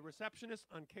 and the receptionist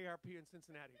on KRP in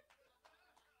Cincinnati.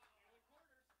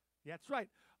 Yeah, that's right.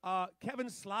 Kevin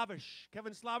Slavish,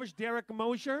 Derek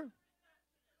Mosher.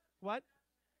 What?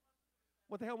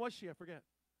 What the hell was she? I forget.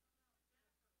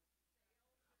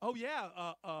 Oh,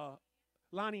 yeah,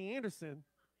 Lonnie Anderson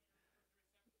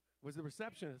was the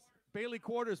receptionist. Bailey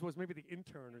Quarters was maybe the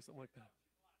intern or something like that.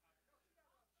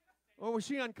 Or was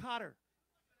she on Cotter?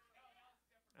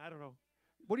 I don't know.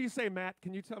 What do you say, Matt?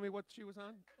 Can you tell me what she was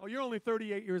on? Oh, you're only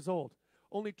 38 years old.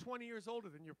 Only 20 years older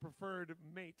than your preferred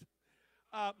mate.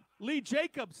 Lee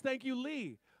Jacobs, thank you,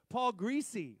 Lee. Paul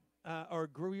Greasy,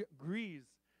 Grease.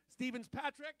 Stevens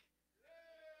Patrick.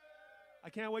 I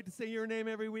can't wait to say your name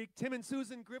every week. Tim and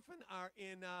Susan Griffin are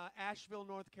in Asheville,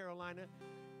 North Carolina.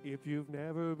 If you've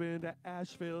never been to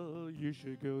Asheville, you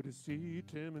should go to see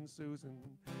Tim and Susan.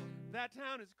 That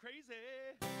town is crazy.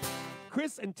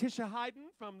 Chris and Tisha Hayden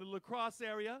from the La Crosse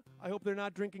area. I hope they're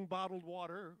not drinking bottled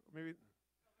water. Maybe.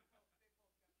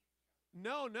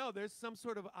 No, there's some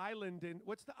sort of island in,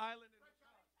 what's the island in?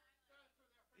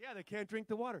 Yeah, they can't drink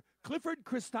the water. Clifford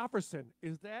Christopherson,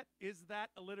 is that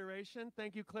alliteration?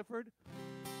 Thank you, Clifford.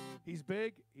 He's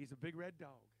big, he's a big red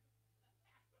dog.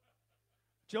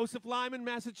 Joseph Lyman,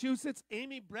 Massachusetts.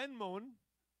 Amy Brenmoen,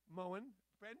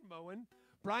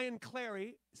 Brian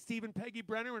Clary, Stephen Peggy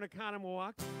Brenner in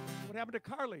Oconomowoc. What happened to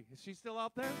Carly? Is she still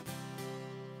out there?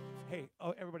 Hey,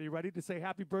 everybody ready to say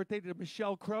happy birthday to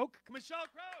Michelle Croak? Michelle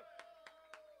Croak!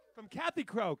 From Kathy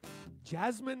Croak.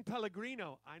 Jasmine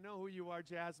Pellegrino. I know who you are,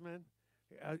 Jasmine.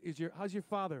 How's your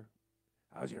father?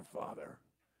 How's your father?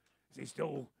 Is he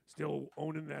still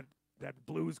owning that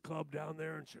blues club down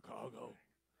there in Chicago?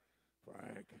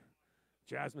 Frank.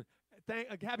 Jasmine.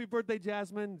 Happy birthday,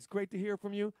 Jasmine. It's great to hear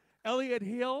from you. Elliot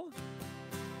Hill.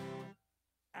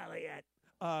 Elliot.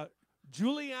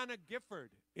 Juliana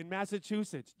Gifford in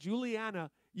Massachusetts.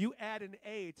 Juliana, you add an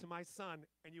A to my son,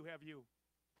 and you have you.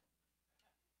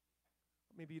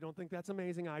 Maybe you don't think that's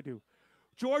amazing. I do.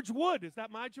 George Wood. Is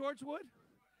that my George Wood?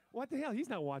 What the hell? He's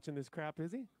not watching this crap,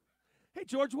 is he? Hey,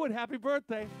 George Wood, happy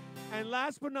birthday. And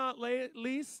last but not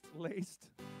least,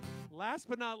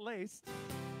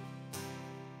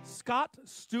 Scott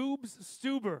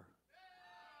Stuber.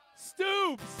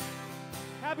 Stoobs.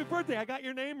 Happy birthday. I got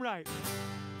your name right.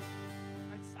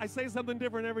 I say something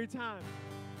different every time.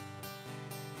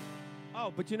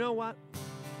 Oh, but you know what?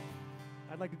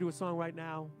 I'd like to do a song right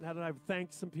now that I've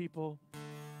thanked some people.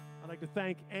 I'd like to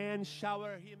thank Ann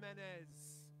Shower Jimenez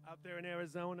out there in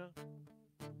Arizona.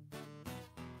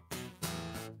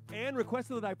 Ann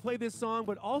requested that I play this song,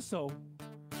 but also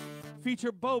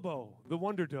feature Bobo, the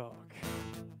Wonder Dog.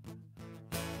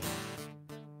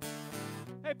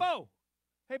 Hey, Bo.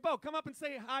 Hey, Bo, come up and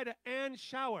say hi to Ann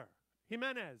Shower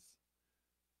Jimenez.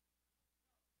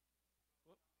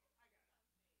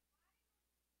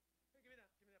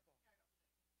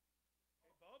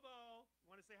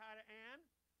 Say hi to Ann.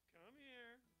 Come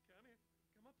here.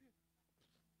 Come up here.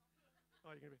 Oh,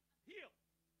 you're going to be heel.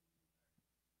 There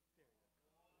you go.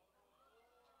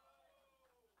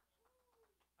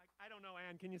 I don't know,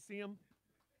 Ann. Can you see him?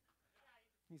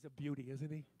 He's a beauty,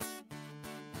 isn't he?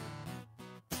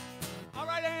 All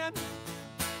right, Ann.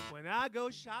 When I go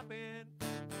shopping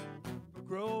for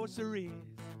groceries,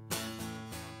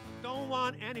 don't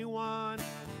want anyone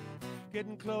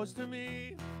getting close to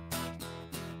me.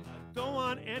 Don't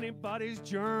want anybody's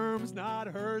germs, not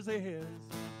hers or his.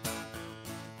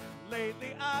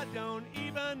 Lately, I don't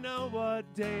even know what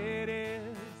day it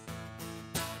is.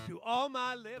 Do all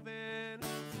my living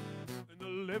in the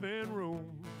living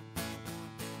room.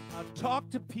 I talk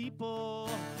to people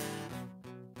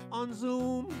on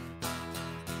Zoom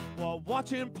while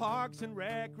watching Parks and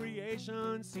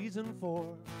Recreation Season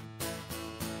 4.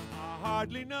 I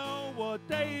hardly know what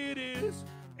day it is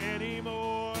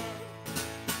anymore.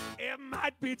 It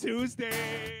might be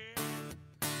Tuesday,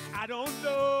 I don't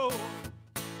know.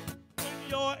 When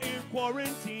you're in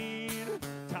quarantine,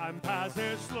 time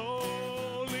passes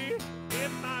slowly.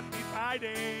 It might be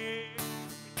Friday, it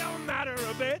don't matter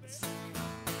a bit.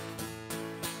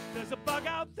 There's a bug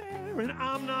out there and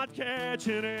I'm not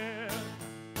catching it.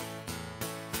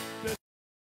 There's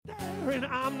a bug there and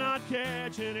I'm not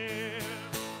catching it.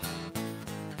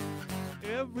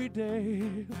 Every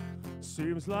day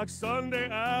seems like Sunday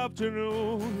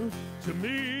afternoon to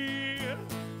me.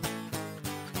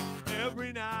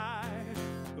 Every night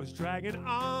was dragging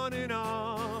on and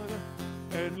on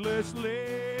endlessly.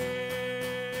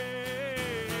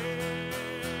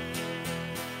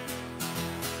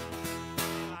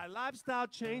 My lifestyle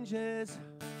changes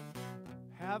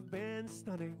have been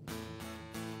stunning.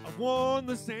 I've worn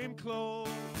the same clothes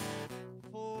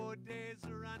 4 days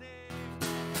running.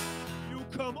 You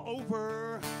come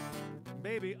over,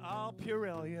 maybe I'll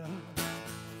Purell ya.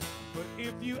 But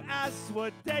if you ask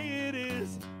what day it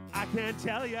is, I can't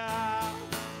tell ya.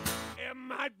 It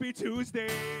might be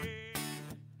Tuesday,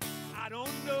 I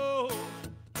don't know.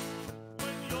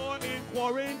 When you're in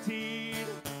quarantine,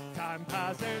 time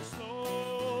passes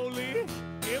slowly.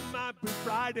 It might be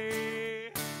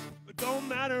Friday, but don't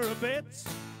matter a bit.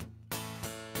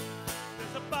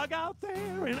 There's a bug out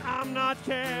there and I'm not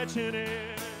catching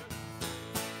it.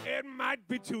 It might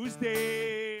be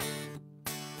Tuesday,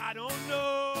 I don't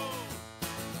know.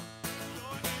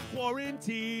 You're in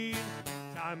quarantine,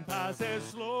 time passes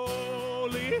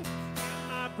slowly. It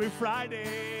might be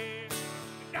Friday, it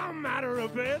don't matter a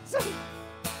bit.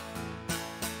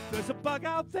 There's a bug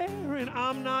out there and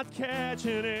I'm not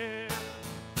catching it.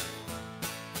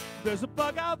 There's a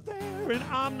bug out there and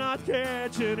I'm not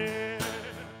catching it.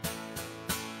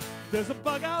 There's a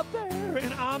bug out there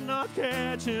and I'm not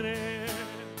catching it.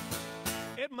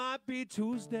 It might be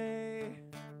Tuesday,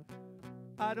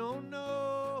 I don't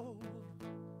know.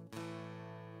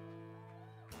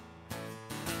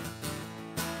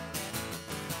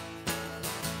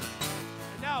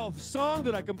 And now a song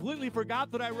that I completely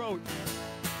forgot that I wrote,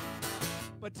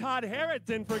 but Todd Harrott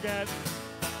didn't forget.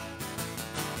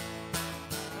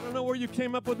 I don't know where you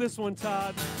came up with this one,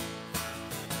 Todd.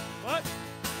 What?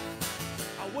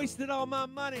 I wasted all my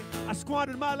money. I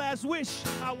squandered my last wish.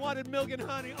 I wanted milk and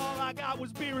honey. All I got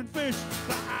was beer and fish.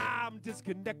 But I'm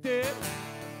disconnected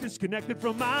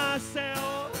from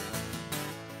myself.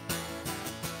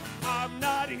 I'm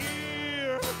not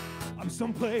here. I'm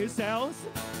someplace else.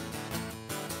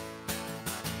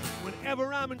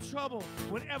 Whenever I'm in trouble,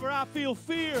 whenever I feel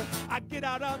fear, I get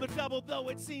out on the double, though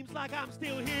it seems like I'm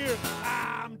still here.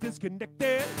 I'm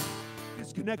disconnected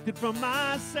from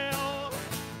myself.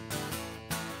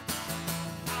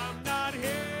 I'm not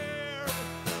here,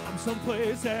 I'm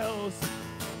someplace else.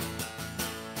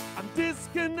 I'm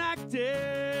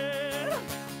disconnected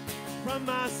from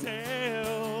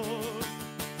myself.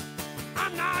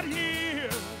 I'm not here,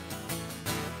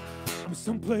 I'm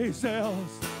someplace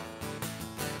else.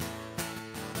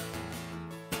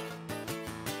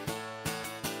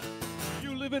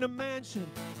 Live in a mansion,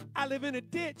 I live in a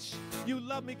ditch. You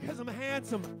love me because I'm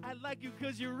handsome, I like you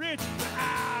because you're rich.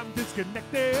 I'm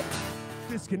disconnected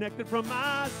from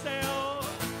myself.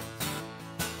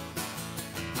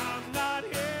 I'm not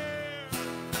here,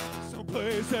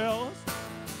 someplace else.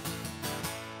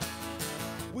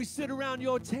 We sit around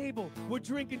your table, we're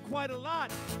drinking quite a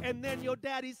lot, and then your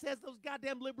daddy says those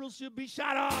goddamn liberals should be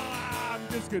shot. Oh, I'm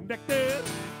disconnected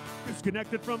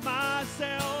from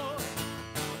myself.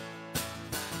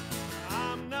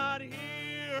 I'm not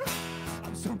here,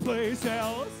 I'm someplace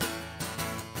else.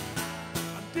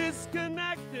 I'm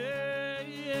disconnected,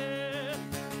 yeah,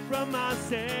 from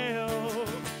myself.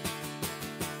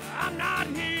 I'm not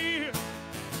here,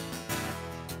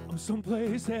 I'm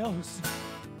someplace else.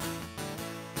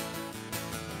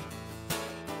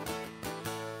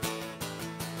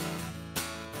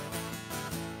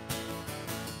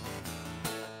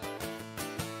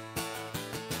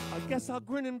 I guess I'll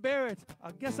grin and bear it.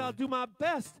 I guess I'll do my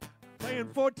best. Playing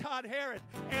for Todd Harrott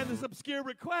and this obscure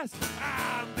request.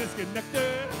 I'm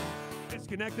disconnected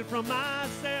from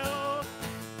myself.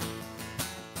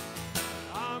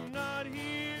 I'm not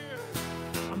here,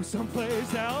 I'm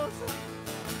someplace else.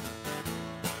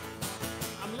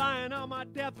 I'm lying on my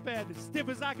deathbed, as stiff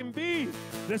as I can be.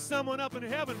 There's someone up in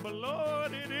heaven, but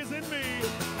Lord, it isn't me.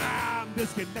 I'm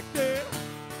disconnected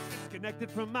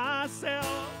from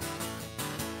myself.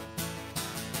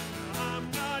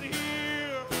 I'm not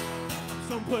here, I'm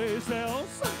someplace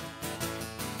else.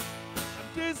 I'm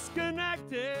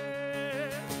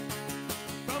disconnected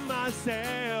from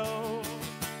myself.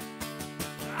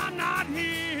 I'm not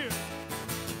here,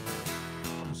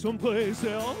 I'm someplace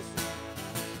else.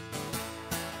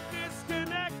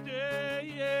 Disconnected,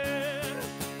 yeah,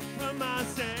 from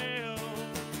myself.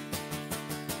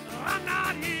 I'm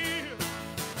not here,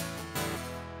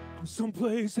 I'm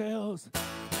someplace else.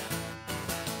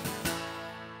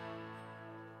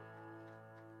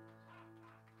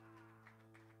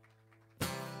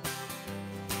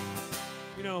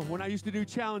 You know, when I used to do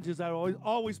challenges, I would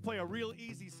always play a real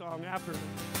easy song after.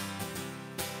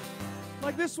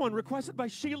 Like this one, requested by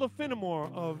Sheila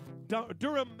Finnemore of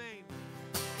Durham, Maine.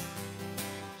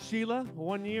 Sheila,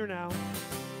 1 year now.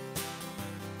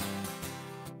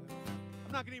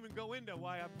 I'm not going to even go into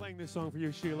why I'm playing this song for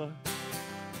you, Sheila.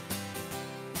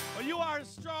 But you are a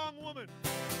strong woman.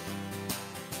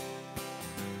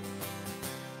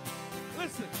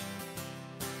 Listen.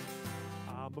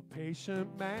 I'm a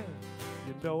patient man.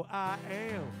 You know I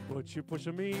am, but you're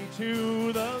pushing me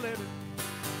to the limit.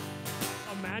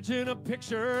 Imagine a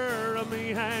picture of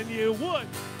me and you would.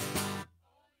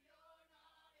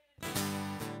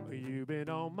 You've been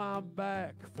on my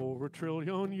back for 1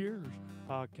 trillion years.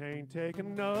 I can't take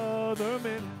another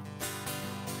minute.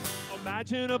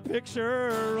 Imagine a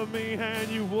picture of me and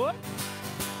you would.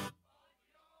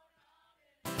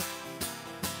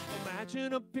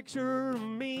 Imagine a picture of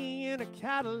me in a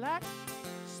Cadillac,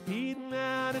 speeding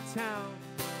out of town.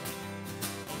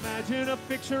 Imagine a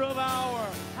picture of our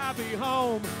happy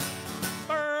home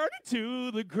burning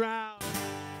to the ground.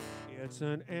 It's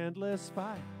an endless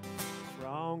fight.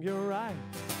 Wrong, you're right.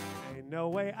 Ain't no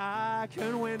way I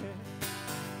can win it.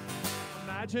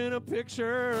 Imagine a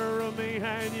picture of me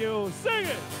and you. Sing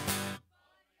it!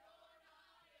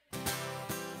 Oh,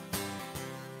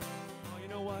 you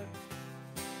know what?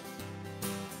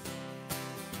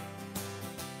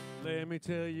 Let me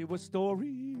tell you a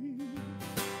story.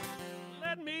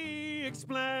 Let me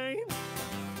explain.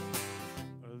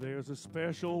 There's a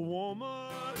special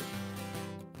woman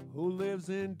who lives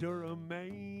in Durham,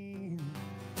 Maine.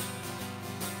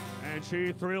 And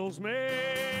she thrills me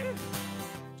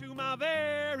to my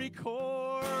very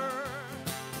core.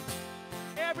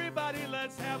 Everybody,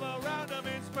 let's have a round of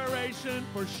inspiration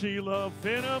for Sheila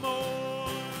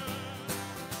Finnemore.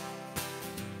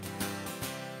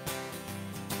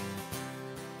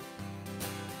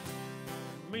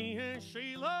 Me and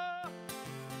Sheila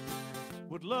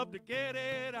would love to get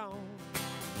it on.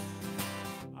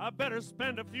 I better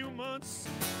spend a few months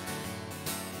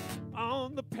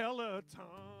on the Peloton.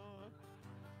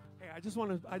 Hey, I just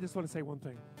want to say one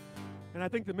thing. And I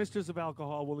think the mistress of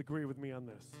alcohol will agree with me on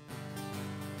this.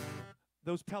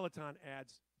 Those Peloton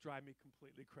ads drive me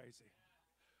completely crazy.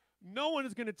 No one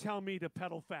is going to tell me to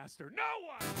pedal faster. No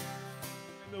one!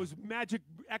 And those magic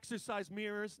exercise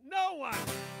mirrors, no one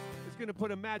is going to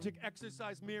put a magic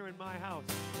exercise mirror in my house.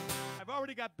 I've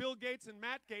already got Bill Gates and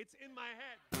Matt Gates in my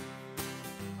head.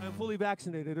 I'm fully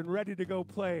vaccinated and ready to go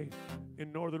play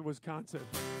in northern Wisconsin,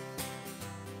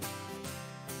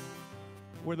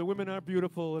 where the women are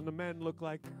beautiful and the men look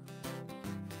like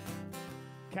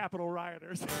Capitol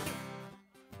rioters.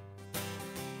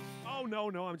 Oh, no,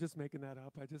 I'm just making that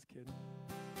up. I'm just kidding.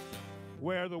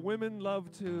 Where the women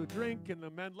love to drink and the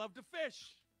men love to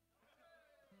fish.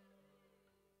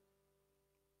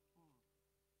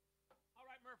 All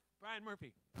right, Brian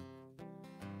Murphy.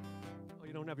 Oh,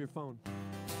 you don't have your phone.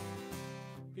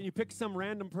 Can you pick some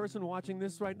random person watching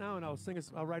this right now and I'll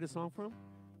write a song for him?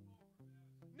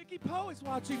 Nikki Poe is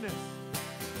watching this.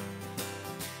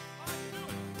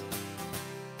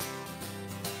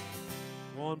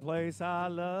 One place I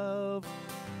love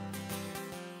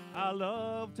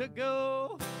to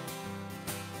go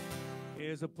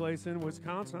is a place in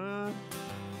Wisconsin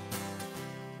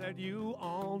that you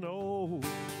all know.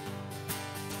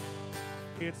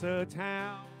 It's a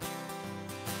town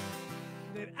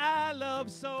that I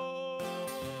love so.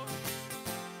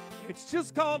 It's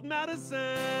just called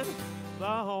Madison, the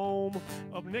home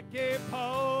of Nikki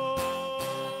Poe.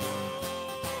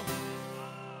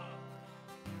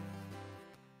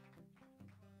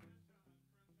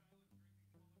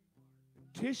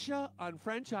 Tisha on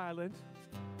French Island.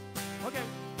 Okay.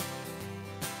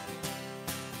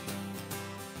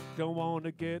 Don't want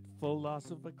to get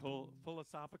philosophical.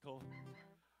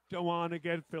 Don't want to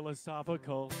get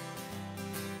philosophical.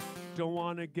 Don't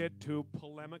want to get too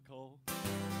polemical.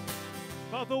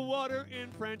 But the water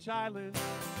in French Island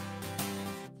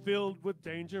filled with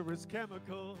dangerous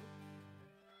chemicals.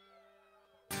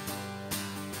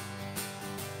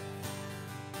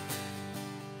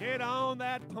 Get on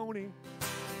that pony.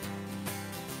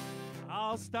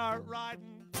 I'll start riding,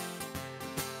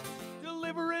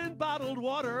 delivering bottled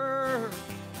water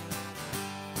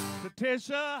to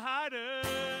Tisha Hyden.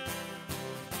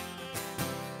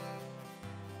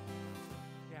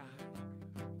 Yeah.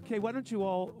 Okay, why don't you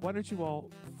all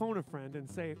phone a friend and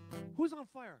say, who's on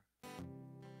fire?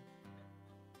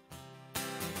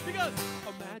 Because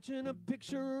imagine a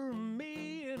picture of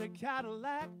me in a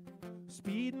Cadillac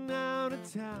speeding out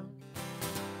of town.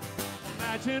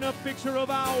 Imagine a picture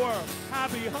of our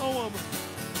happy home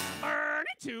burning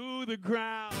to the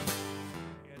ground.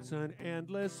 It's an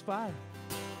endless fight.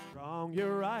 Wrong,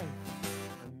 you're right.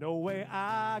 No way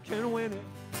I can win it.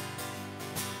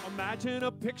 Imagine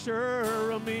a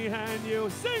picture of me and you.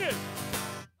 Sing it!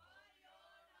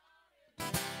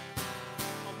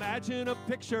 Imagine a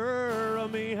picture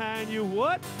of me and you.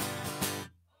 What?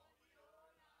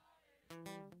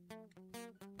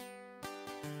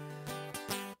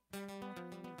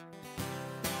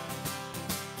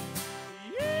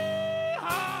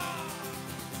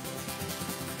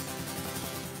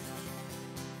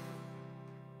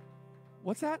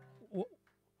 What's that?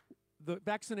 The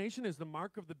vaccination is the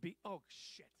mark of the beast. Oh,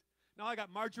 shit. Now I got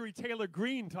Marjorie Taylor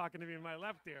Greene talking to me in my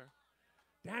left ear.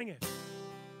 Dang it.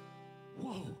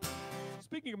 Whoa.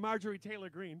 Speaking of Marjorie Taylor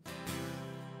Greene,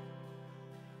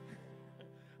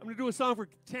 I'm going to do a song for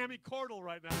Tammy Cordell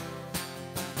right now.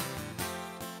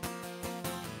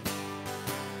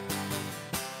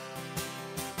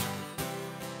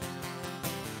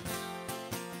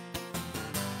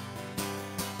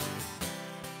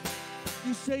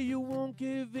 say you won't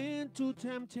give in to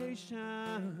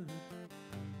temptation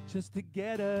just to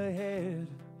get ahead.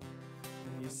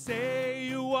 You say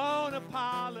you won't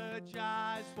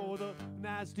apologize for the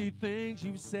nasty things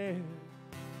you've said.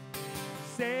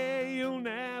 Say you'll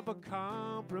never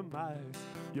compromise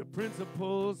your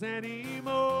principles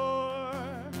anymore.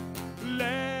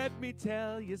 Let me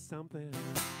tell you something.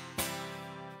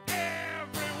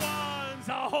 Everyone's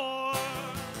a whore.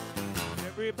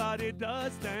 Everybody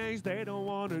does things they don't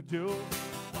want to do.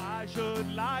 Why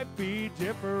should life be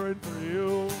different for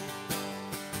you?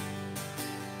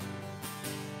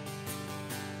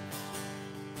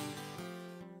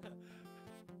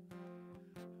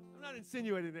 I'm not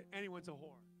insinuating that anyone's a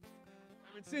whore.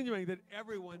 I'm insinuating that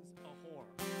everyone's a whore.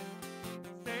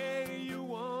 Say you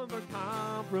won't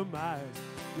compromise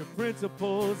your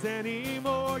principles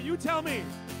anymore. You tell me.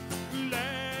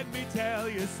 Let me tell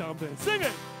you something. Sing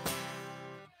it.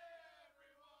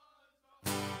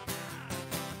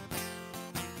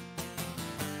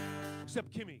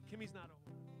 Except Kimmy. Kimmy's not a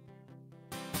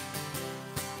whore.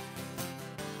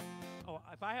 Oh,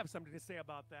 if I have something to say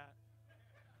about that.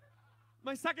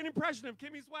 My second impression of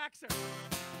Kimmy's Waxer.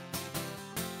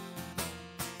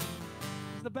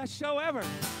 It's the best show ever.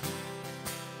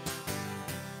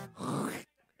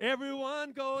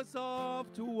 Everyone goes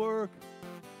off to work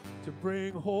to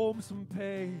bring home some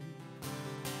pay.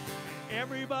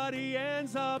 Everybody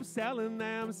ends up selling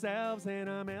themselves in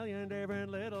a million different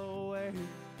little ways.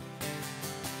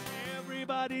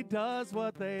 Everybody does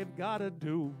what they've got to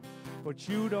do, but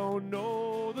you don't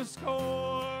know the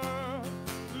score.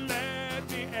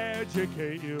 Let me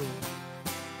educate you.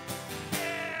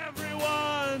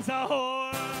 Everyone's a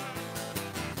whore.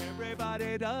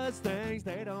 Everybody does things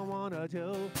they don't want to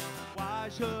do. Why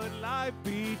should life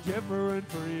be different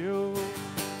for you?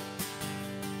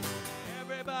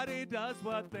 Everybody does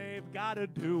what they've got to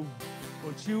do,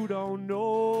 but you don't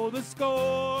know the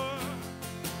score.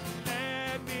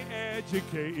 Let me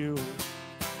educate you.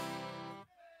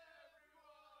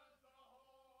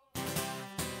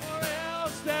 Or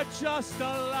else they're just a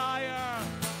liar.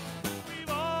 We've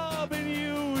all been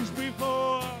used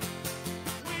before.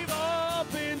 We've all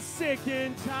been sick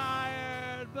and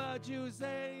tired, but you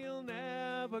say you'll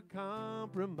never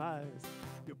compromise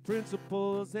your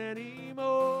principles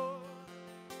anymore.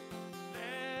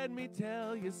 Let me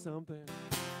tell you something.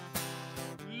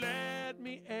 Let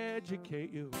me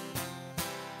educate you.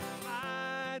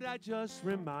 Might I just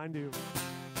remind you,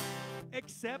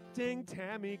 excepting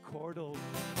Tammy Cordell,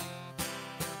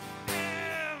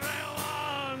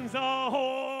 everyone's a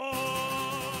whore.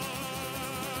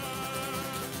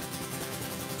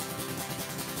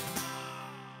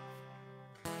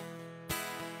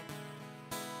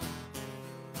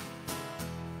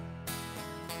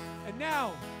 And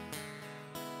now,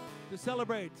 to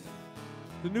celebrate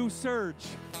the new surge,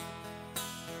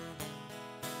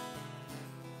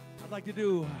 I'd like to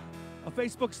do a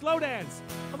Facebook slow dance.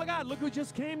 Oh my God, look who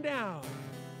just came down.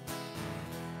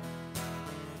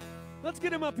 Let's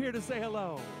get him up here to say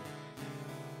hello.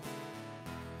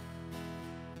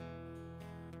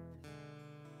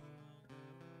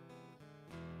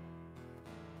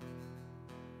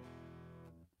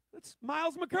 It's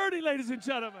Miles McCurdy, ladies and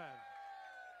gentlemen.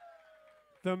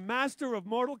 The master of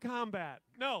Mortal Kombat.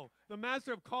 No, the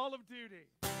master of Call of Duty.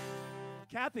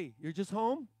 Kathy, you're just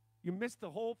home? You missed the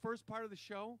whole first part of the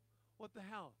show? What the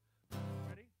hell?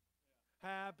 Ready?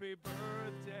 Happy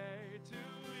birthday to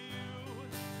you.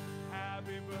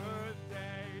 Happy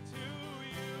birthday to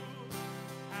you.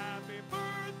 Happy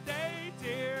birthday,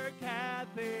 dear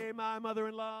Kathy, my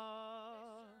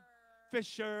mother-in-law.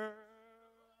 Fisher.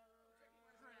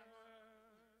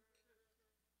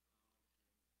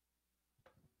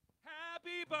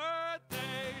 Happy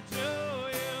birthday to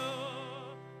you.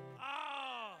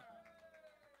 Oh.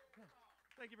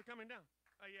 Thank you for coming down.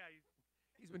 Oh, yeah,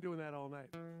 he's been doing that all night.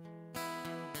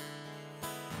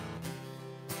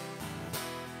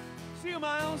 See you,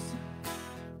 Miles.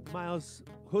 Miles'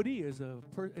 hoodie is a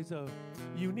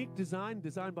unique design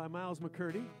designed by Miles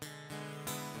McCurdy,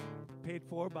 paid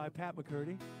for by Pat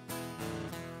McCurdy,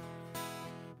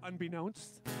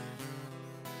 unbeknownst.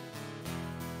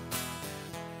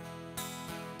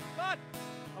 But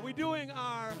are we doing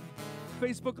our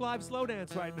Facebook Live slow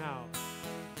dance right now?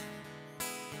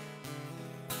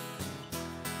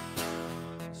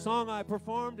 Song I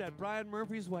performed at Brian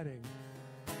Murphy's wedding.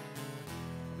 I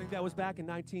think that was back in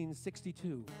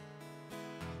 1962.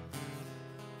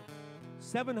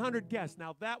 700 guests.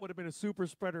 Now that would have been a super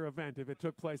spreader event if it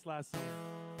took place last summer.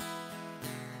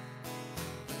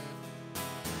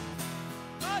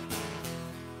 But I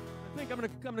think I'm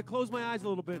gonna close my eyes a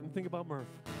little bit and think about Murph.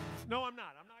 No, I'm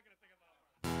not. I'm not gonna think about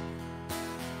Murph.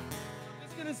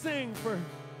 gonna sing for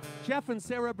Jeff and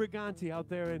Sarah Briganti out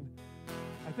there in,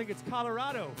 I think it's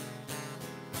Colorado.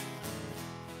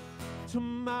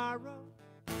 Tomorrow,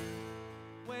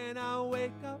 when I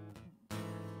wake up,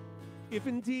 if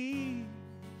indeed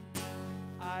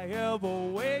I ever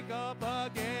wake up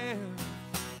again,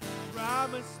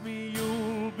 promise me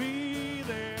you'll be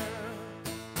there.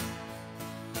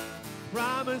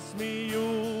 Promise me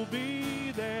you'll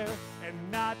be there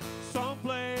and not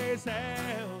someplace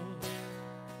else.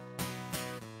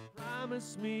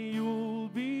 Promise me you'll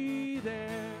be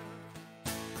there.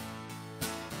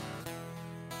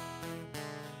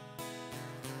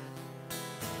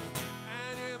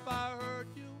 And if I hurt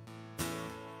you,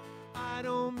 I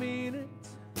don't mean it.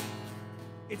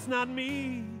 It's not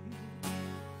me.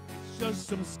 It's just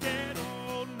some scared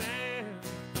old man.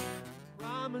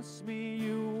 Promise me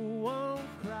you won't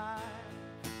cry.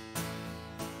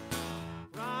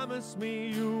 Promise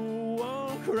me you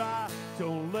won't cry.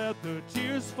 Don't let the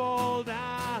tears fall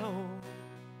down.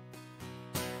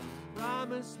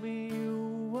 Promise me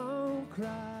you won't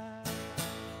cry.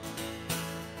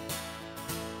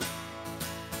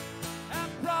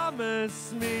 And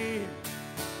promise me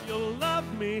you'll love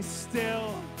me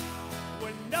still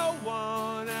when no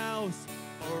one else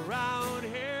around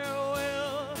here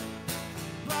will.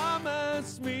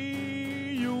 Promise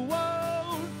me you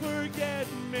won't forget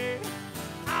me.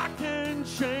 I can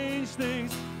change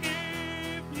things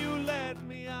if you let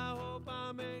me. I hope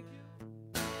I make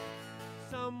you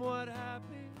somewhat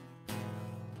happy.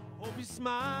 Hope you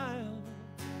smile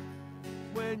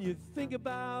when you think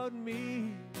about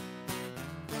me.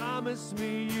 Promise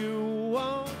me you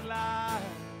won't lie.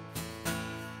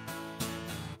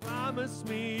 Promise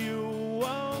me you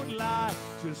won't lie.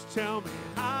 Just tell me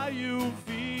how you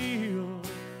feel.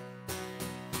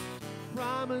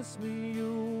 Promise me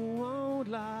you won't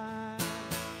lie.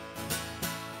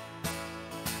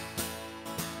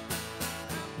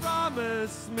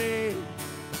 Promise me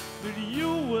that you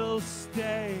will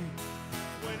stay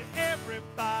when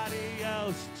everybody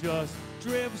else just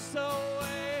drifts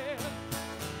away.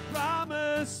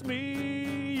 Promise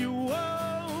me you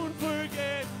won't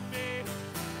forget me.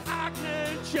 I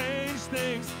can change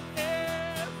things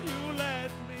if you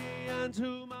let me. And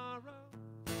tomorrow,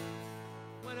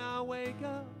 when I wake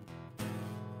up,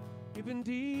 if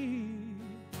indeed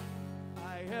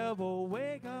I ever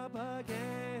wake up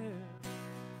again,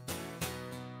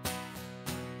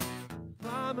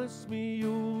 promise me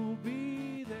you'll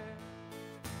be there.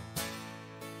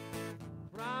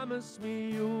 Promise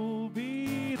me you'll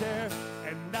be there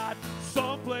and not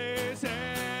someplace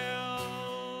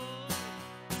else.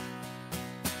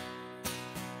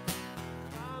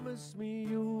 Promise me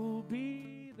you'll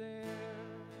be there.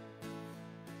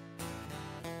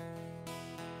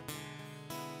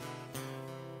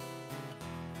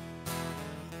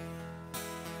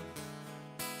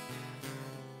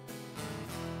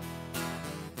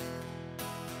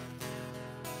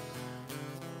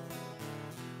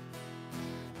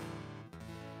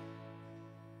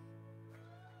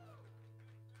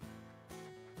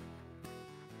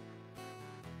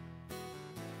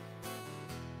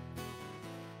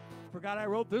 Forgot I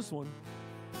wrote this one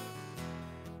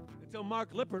until Mark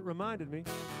Lippert reminded me.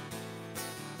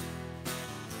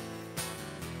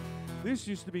 This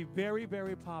used to be very,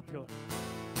 very popular.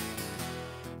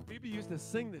 People used to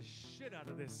sing the shit out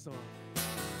of this song.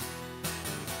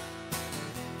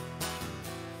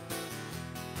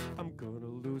 I'm gonna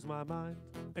lose my mind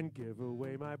and give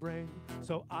away my brain,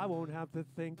 so I won't have to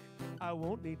think, I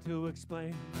won't need to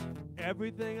explain.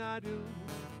 Everything I do,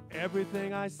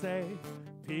 everything I say,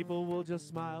 people will just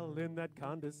smile in that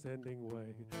condescending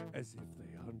way, as if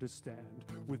they understand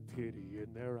with pity in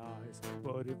their eyes.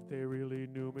 But if they really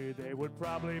knew me, they would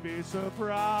probably be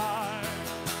surprised.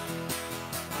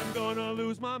 I'm gonna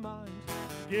lose my mind,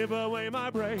 give away my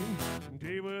brain,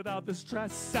 do without the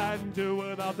stress and do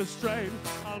without the strain.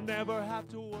 I'll never have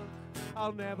to work,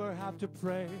 I'll never have to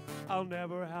pray, I'll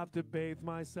never have to bathe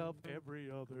myself every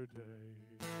other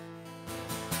day.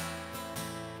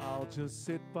 I'll just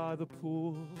sit by the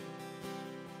pool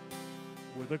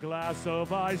with a glass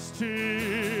of iced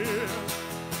tea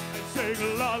and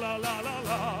sing la la la la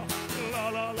la, la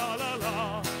la la la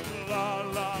la,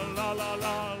 la la la la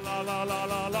la, la la la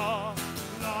la la,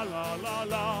 la la la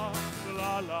la,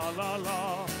 la la la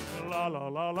la, la la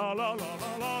la la la,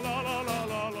 la la la la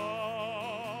la la.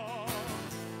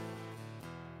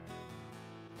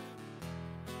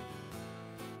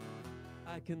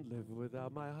 I can live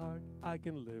without my heart, I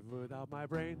can live without my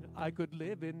brain. I could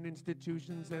live in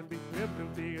institutions and be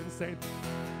criminally insane.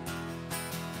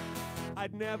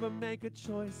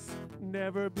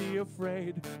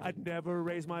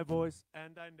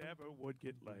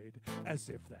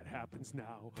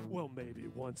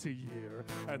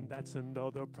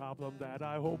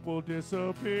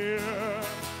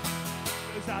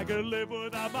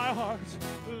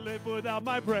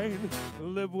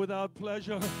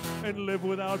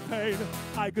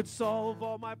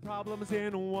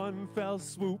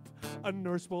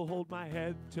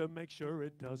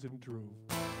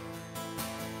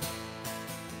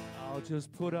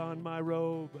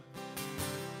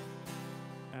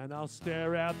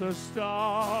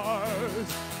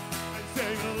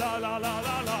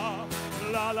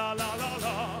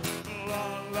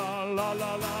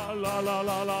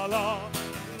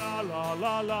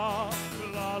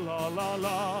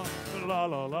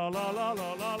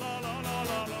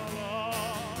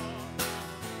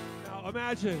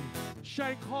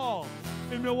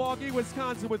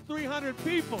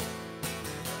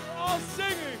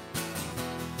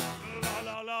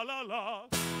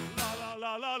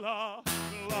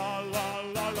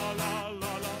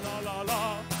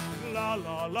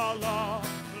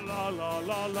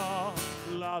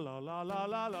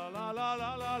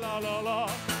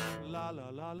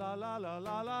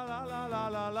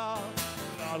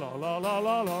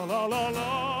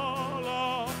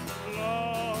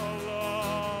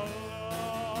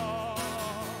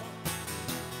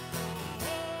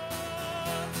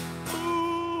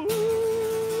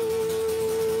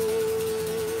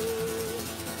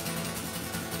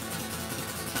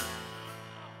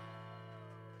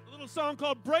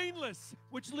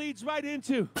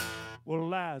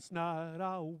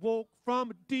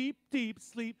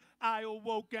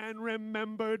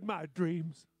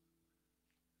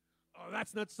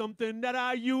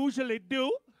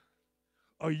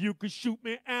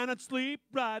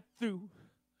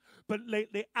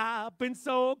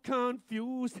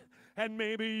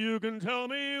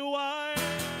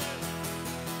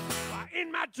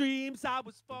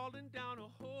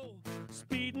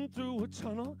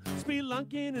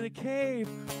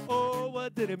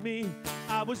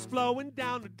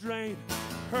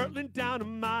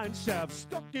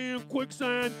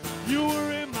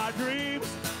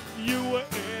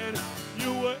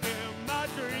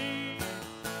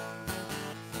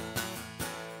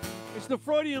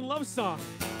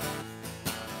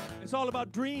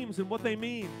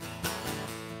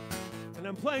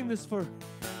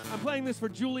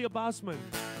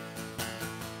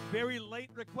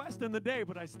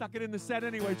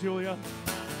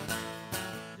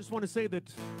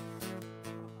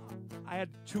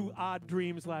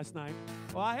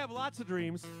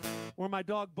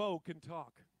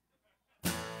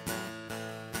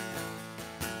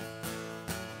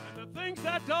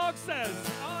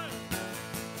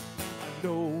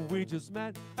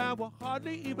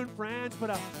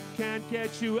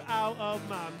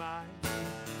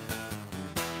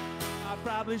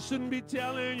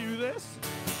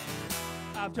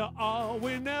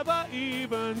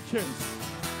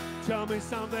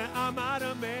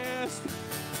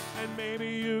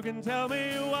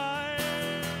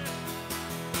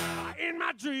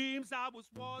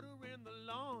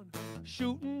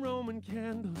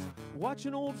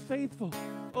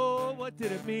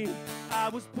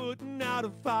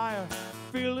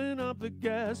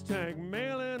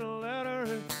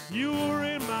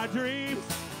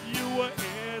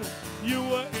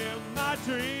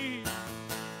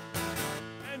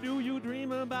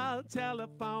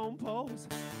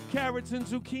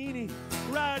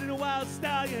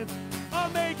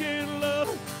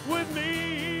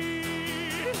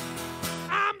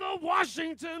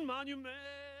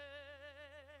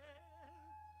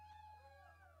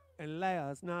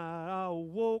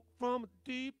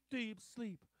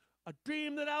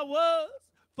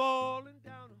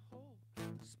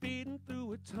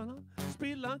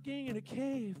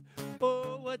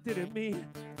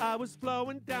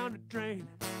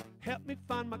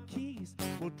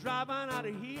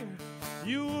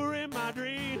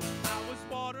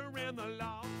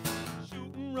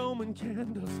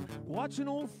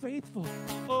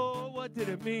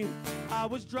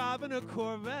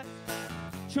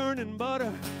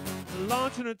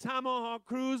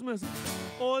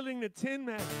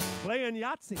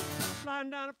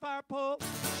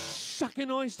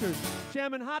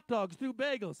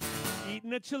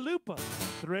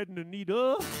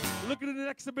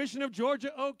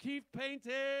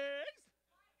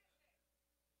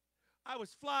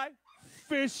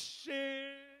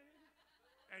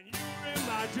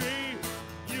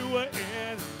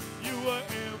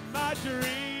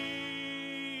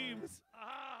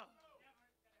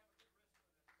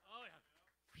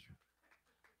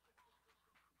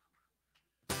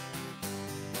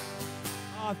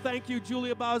 Thank you,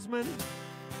 Julia Bosman.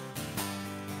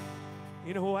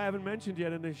 You know who I haven't mentioned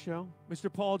yet in this show?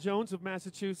 Mr. Paul Jones of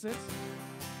Massachusetts.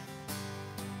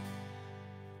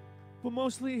 But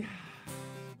mostly,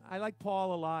 I like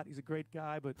Paul a lot. He's a great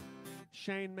guy. But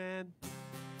Shane, man,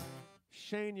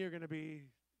 Shane, you're going to be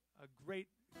a great,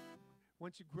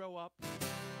 once you grow up,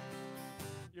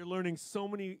 you're learning so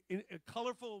many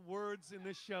colorful words in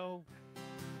this show.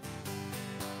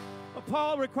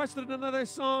 Paul requested another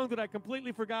song that I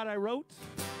completely forgot I wrote.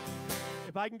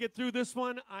 If I can get through this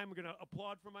one, I'm going to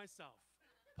applaud for myself.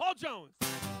 Paul Jones.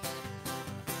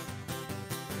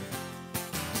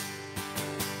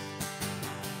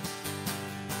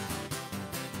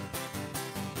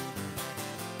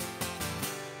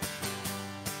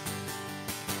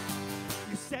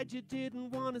 You said you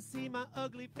didn't want to see my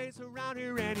ugly face around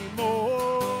here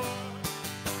anymore.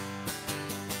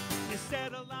 You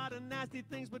said a lot of nasty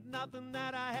things, but nothing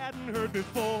that I hadn't heard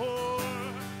before.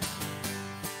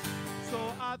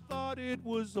 So I thought it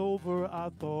was over, I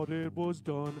thought it was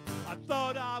done. I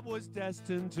thought I was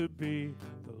destined to be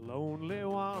the lonely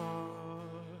one.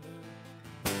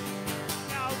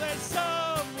 Now there's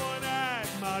someone at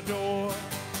my door.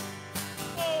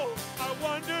 Oh, I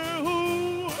wonder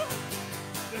who.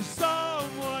 There's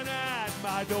someone at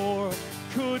my door.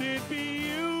 Could it be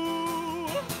you?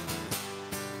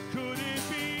 Could it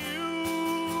be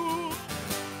you?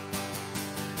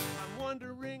 I'm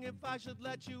wondering if I should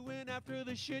let you in after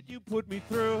the shit you put me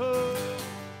through.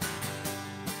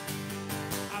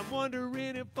 I'm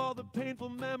wondering if all the painful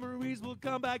memories will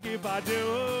come back if I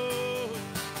do.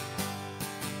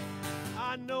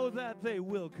 I know that they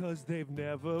will, 'cause they've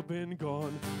never been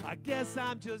gone. I guess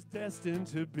I'm just destined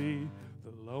to be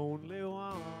the lonely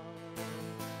one.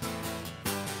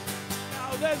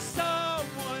 Now there's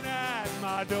someone at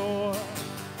my door.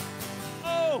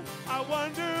 Oh, I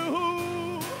wonder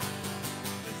who.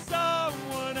 There's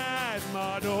someone at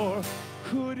my door.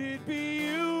 Could it be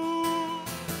you?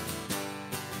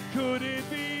 Could it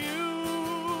be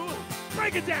you?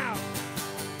 Break it down.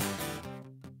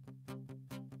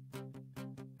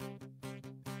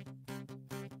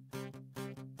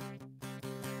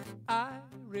 I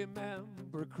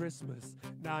remember Christmas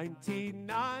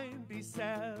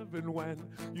 1997 when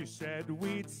you said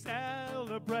we'd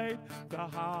celebrate the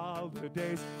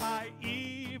holidays. I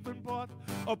even bought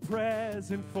a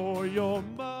present for your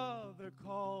mother,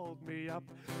 called me up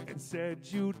and said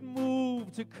you'd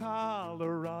move to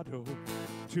Colorado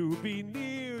to be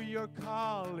near your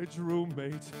college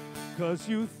roommate, 'cause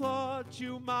you thought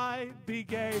you might be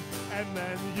gay, and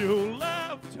then you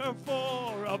left her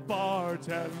for a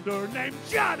bartender named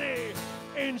Johnny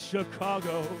in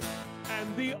Chicago.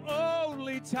 And the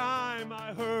only time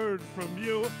I heard from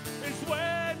you is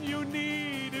when you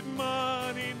needed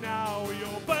money. Now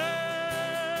you're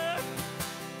back.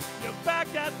 You're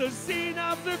back at the scene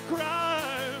of the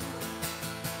crime.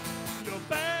 You're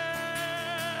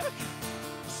back.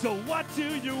 So what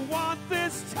do you want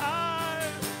this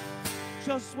time?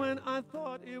 Just when I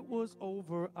thought it was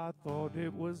over, I thought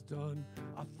it was done.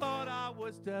 I thought I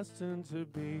was destined to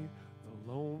be the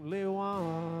lonely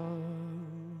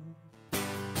one.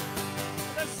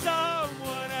 There's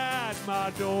someone at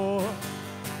my door.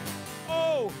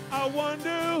 Oh, I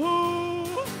wonder who.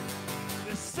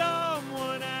 There's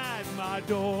someone at my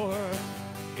door.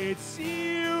 It's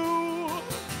you.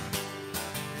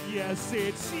 Yes,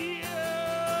 it's you.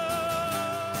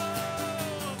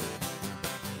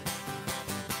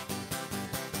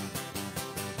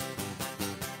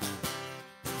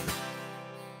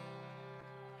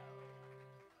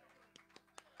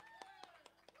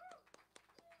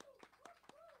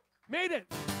 Made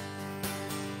it!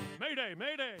 Mayday,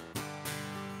 mayday!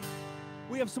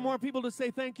 We have some more people to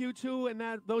say thank you to, and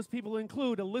those people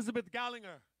include Elizabeth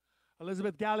Gallinger.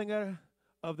 Elizabeth Gallinger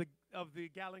of the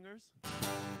Gallingers.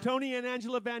 Tony and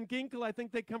Angela Van Ginkel, I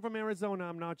think they come from Arizona,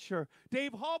 I'm not sure.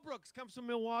 Dave Hallbrooks comes from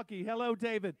Milwaukee. Hello,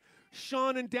 David.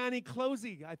 Sean and Danny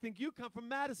Closey, I think you come from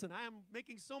Madison. I am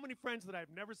making so many friends that I've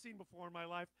never seen before in my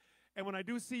life. And when I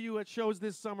do see you at shows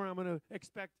this summer, I'm going to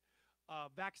expect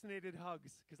vaccinated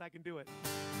hugs, because I can do it.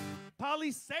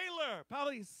 Polly Saylor.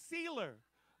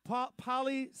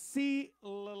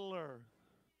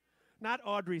 Not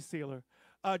Audrey Sealer.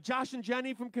 Josh and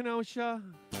Jenny from Kenosha.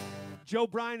 Joe,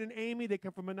 Brian, and Amy, they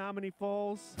come from Menominee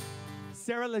Falls.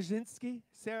 Sarah Lazinski.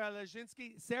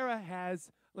 Sarah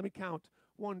has, let me count,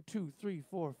 1, 2, 3,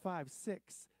 4, 5,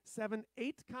 6, 7,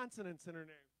 8 consonants in her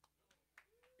name,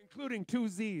 including 2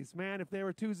 Z's. Man, if there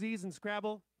were 2 Z's in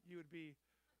Scrabble, you would be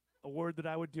a word that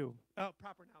I would do. Oh,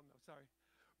 proper noun, though, sorry.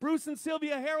 Bruce and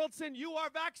Sylvia Haraldson, you are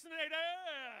vaccinated.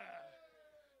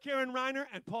 Karen Reiner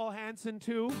and Paul Hansen,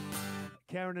 too.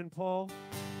 Karen and Paul.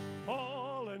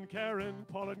 Paul and Karen,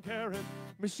 Paul and Karen.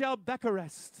 Michelle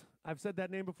Beckerest. I've said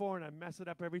that name before, and I mess it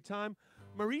up every time.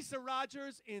 Marisa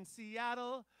Rogers in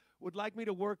Seattle would like me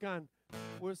to work on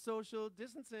We're Social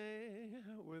Distancing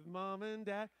with Mom and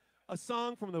Dad. A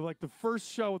song from the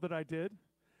first show that I did.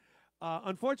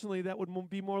 Unfortunately, that would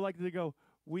be more likely to go,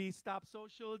 we stop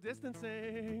social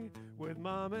distancing with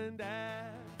Mom and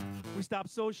Dad. We stop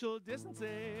social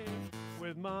distancing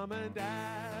with Mom and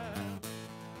Dad.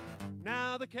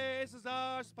 Now the cases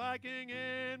are spiking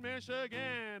in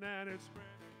Michigan, and it's spreading.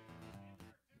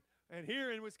 And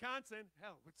here in Wisconsin,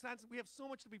 Wisconsin, we have so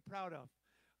much to be proud of.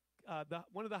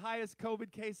 One of the highest COVID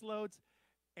caseloads,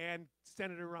 and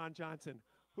Senator Ron Johnson,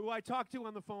 who I talk to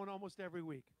on the phone almost every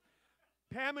week.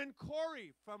 Pam and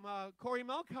Corey from Corey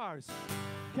Melcars.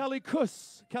 Kelly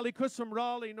Kuss from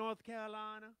Raleigh, North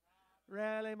Carolina.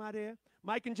 Raleigh, my dear.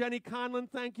 Mike and Jenny Conlon,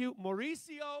 thank you.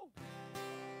 Mauricio,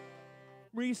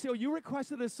 you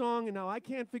requested a song, and now I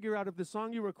can't figure out if the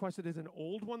song you requested is an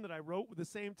old one that I wrote with the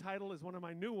same title as one of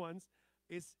my new ones.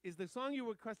 Is the song you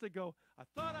requested go, I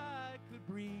thought I could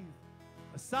breathe,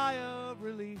 a sigh of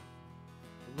relief.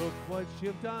 Look what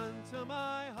you've done to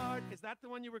my heart. Is that the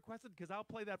one you requested? Because I'll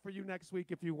play that for you next week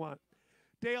if you want.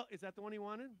 Dale, is that the one you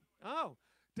wanted? Oh,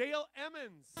 Dale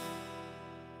Emmons.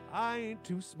 I ain't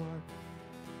too smart,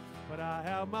 but I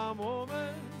have my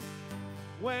moments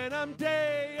when I'm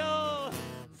Dale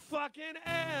fucking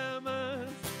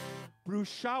Emmons. Bruce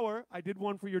Shower, I did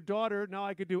one for your daughter. Now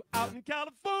I could do Out in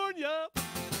California.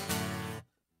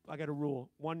 I got a rule.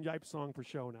 One Yipe song per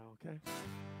show now, okay?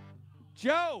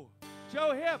 Joe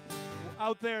Hip,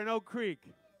 out there in Oak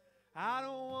Creek. I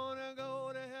don't want to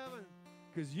go to heaven,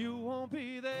 because you won't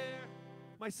be there.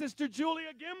 My sister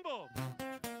Julia Gimbel.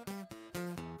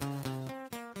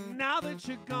 Now that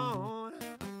you're gone,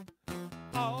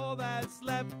 all that's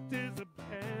left is a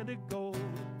band of gold.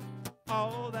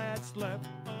 All that's left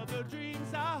of the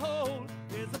dreams I hold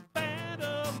is a band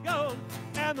of gold.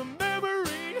 And the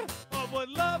memory of what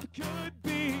love could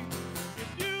be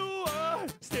if you were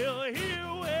still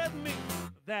here with me.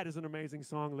 That is an amazing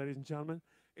song, ladies and gentlemen.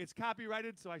 It's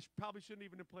copyrighted, so I probably shouldn't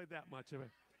even have played that much of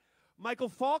it. Michael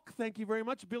Falk, thank you very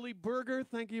much. Billy Berger,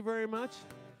 thank you very much.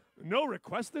 No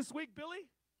request this week, Billy?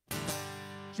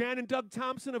 Jan and Doug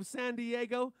Thompson of San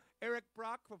Diego. Eric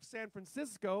Brock of San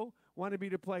Francisco wanted me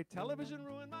to play Television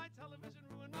Ruined My Television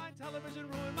Ruined My Television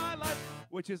Ruined My Life,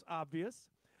 which is obvious.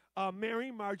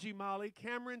 Mary, Margie, Molly,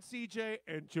 Cameron, CJ,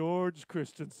 and George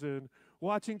Christensen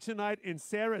watching tonight in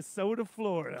Sarasota,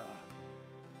 Florida.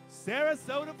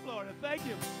 Sarasota, Florida. Thank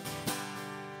you.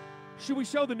 Should we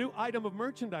show the new item of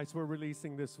merchandise we're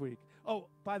releasing this week? Oh,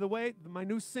 by the way, my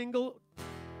new single,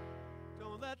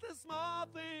 Don't Let the Small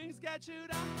Things Get You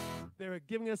Down. They're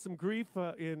giving us some grief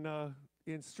in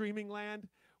streaming land.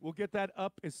 We'll get that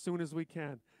up as soon as we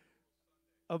can.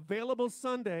 Available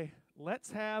Sunday.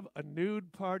 Let's have a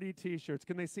nude party t-shirts.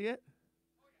 Can they see it?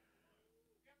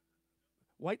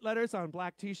 White letters on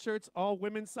black t-shirts, all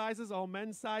women's sizes, all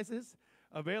men's sizes.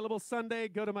 Available Sunday.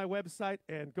 Go to my website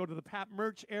and go to the PAP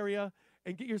merch area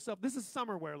and get yourself. This is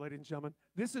summer wear, ladies and gentlemen.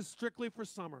 This is strictly for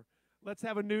summer. Let's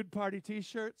have a nude party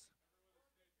t-shirts.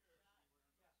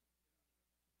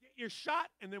 Get your shot,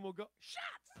 and then we'll go,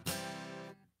 shots! And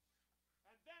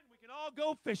then we can all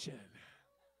go fishing.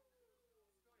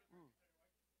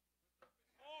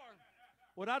 Or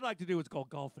what I'd like to do is go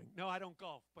golfing. No, I don't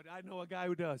golf, but I know a guy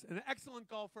who does. An excellent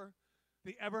golfer,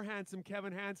 the ever handsome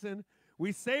Kevin Hansen.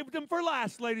 We saved him for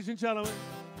last, ladies and gentlemen.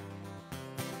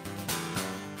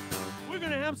 We're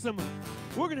gonna have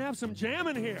some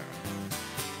jamming here.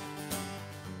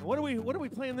 What are we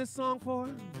playing this song for?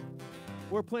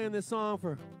 We're playing this song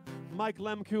for Mike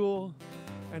Lemkuhl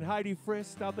and Heidi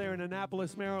Frist out there in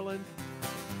Annapolis, Maryland.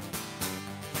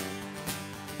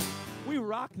 We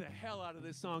rock the hell out of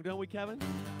this song, don't we, Kevin?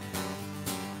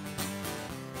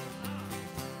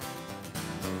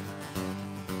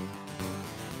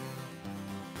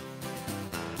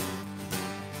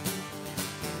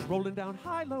 Rolling down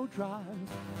High-Low Drive,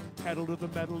 pedal to the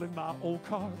metal in my old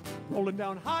car. Rolling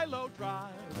down High-Low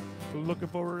Drive, looking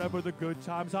for wherever the good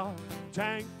times are.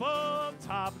 Tank full,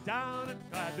 top down, and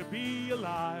glad to be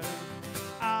alive.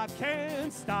 I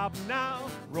can't stop now,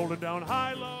 rolling down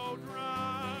High-Low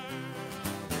Drive.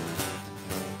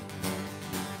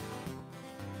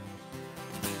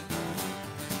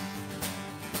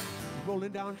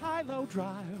 Rolling down High-Low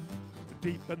Drive,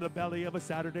 deep in the belly of a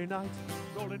Saturday night.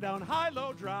 Rolling down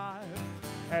High-Low Drive,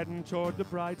 heading toward the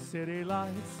bright city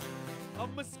lights of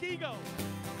Muskego.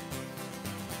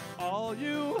 All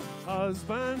you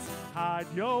husbands, hide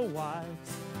your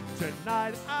wives.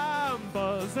 Tonight I'm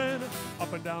buzzing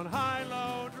up and down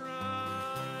High-Low Drive.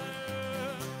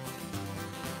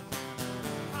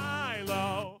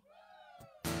 High-Low,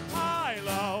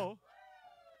 High-Low,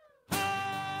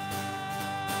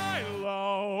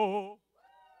 High-Low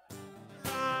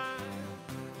Drive.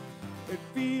 It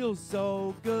feels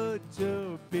so good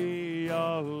to be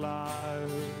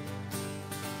alive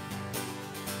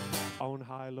on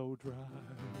High-Low Drive.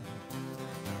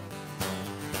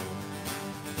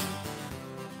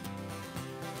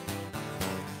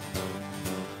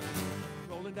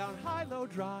 Rolling down High-Low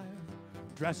Drive,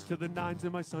 dressed to the nines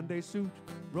in my Sunday suit.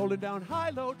 Rolling down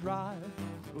High-Low Drive,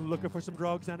 looking for some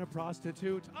drugs and a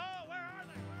prostitute. Oh, where are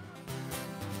they?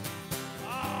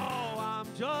 Oh, I'm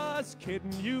just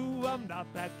kidding you, I'm not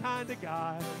that kind of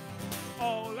guy.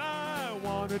 All I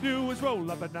want to do is roll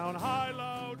up and down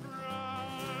High-Low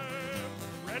Drive.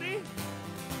 Ready?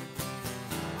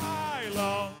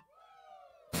 High-Low,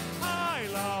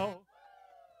 High-Low,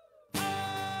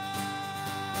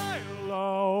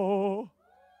 High-Low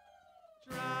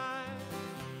Drive.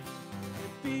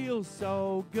 It feels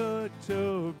so good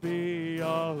to be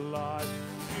alive.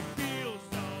 It feels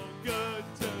so good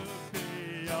to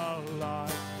be alive.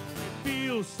 It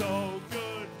feels so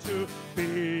good to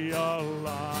be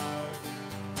alive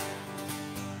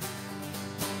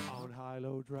on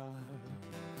High-Low Drive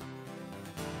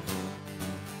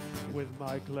with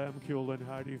Mike Lemcule and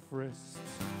Heidi Frist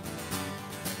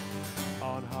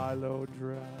on High-Low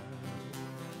Drive,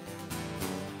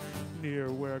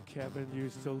 near where Kevin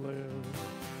used to live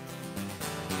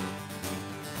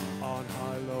on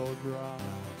High-Low Drive.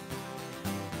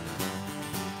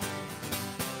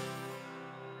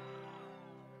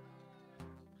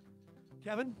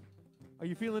 Kevin, are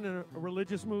you feeling in a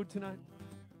religious mood tonight?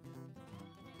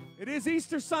 It is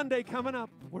Easter Sunday coming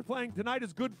up. We're playing, tonight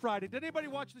is Good Friday. Did anybody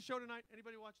watch the show tonight?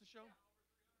 Anybody watch the show?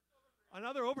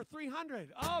 Another over 300.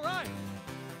 All right.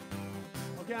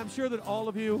 Okay, I'm sure that all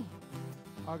of you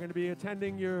are going to be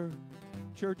attending your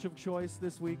church of choice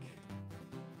this week,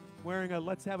 wearing a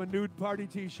Let's Have a Nude Party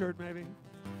t-shirt maybe.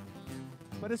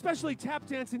 But especially Tap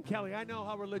Dancing Kelly. I know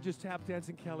how religious Tap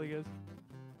Dancing Kelly is.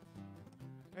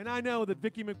 And I know that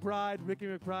Vicky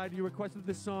McBride, you requested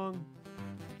this song.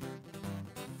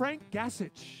 Frank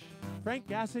Gassich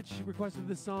requested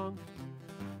this song.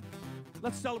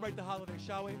 Let's celebrate the holiday,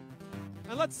 shall we?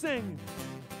 And let's sing.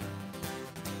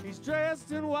 He's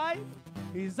dressed in white,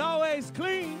 he's always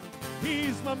clean.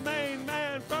 He's my main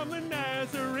man from the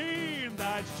Nazarene.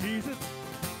 That's Jesus,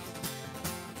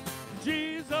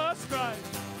 Jesus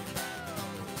Christ.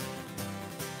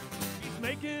 He's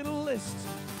making a list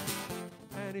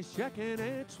and he's checking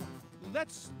it.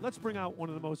 Let's bring out one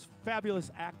of the most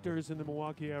fabulous actors in the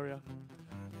Milwaukee area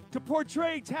to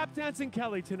portray Tap Dancing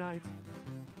Kelly tonight.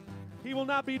 He will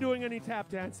not be doing any tap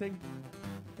dancing,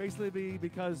 basically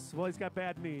because, well, he's got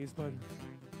bad knees, but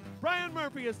Brian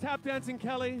Murphy is Tap Dancing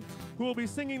Kelly, who will be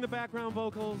singing the background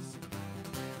vocals.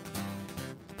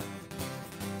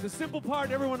 It's a simple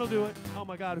part, everyone will do it. Oh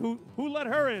my God, who let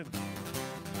her in?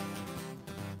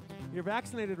 You're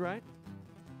vaccinated, right?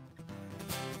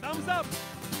 Thumbs up.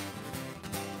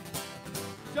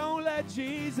 Don't let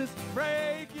Jesus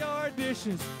break your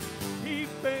dishes.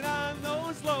 Keeping on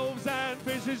those loaves and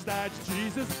fishes. That's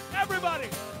Jesus. Everybody.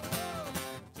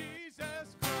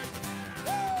 Jesus Christ.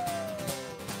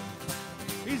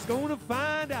 He's gonna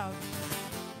find out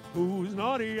who's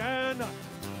naughty and not.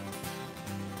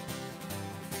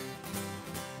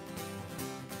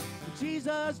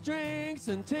 Jesus drinks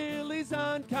until he's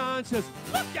unconscious.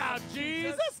 Look out,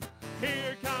 Jesus.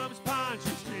 Here comes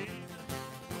Pontius Jesus.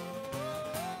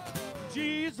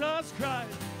 Jesus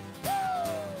Christ.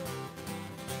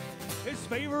 His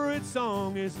favorite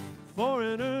song is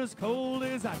Foreigner's Cold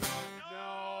as Ice.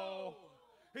 No.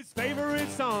 His favorite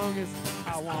song is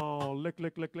I want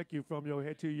lick you from your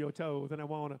head to your toes, and I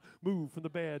want to move from the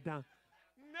bed down.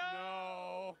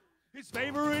 No. His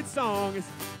favorite song is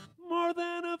More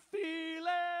Than a Feeling.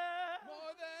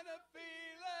 More than a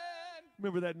feeling.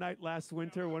 Remember that night last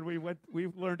winter when we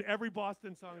learned every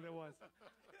Boston song there was.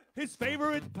 His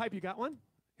favorite, Pipe, you got one?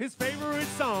 His favorite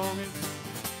song is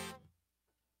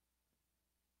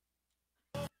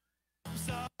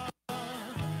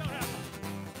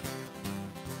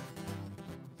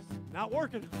not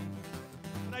working.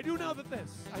 But I do know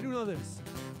this.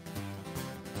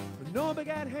 When Noah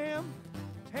begat Ham,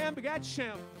 Ham begat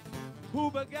Shem, who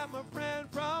begat my friend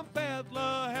from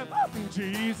Bethlehem.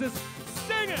 Jesus,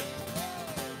 sing it!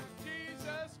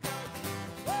 Jesus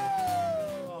Christ.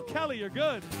 Oh, Kelly, you're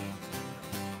good.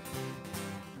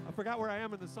 I forgot where I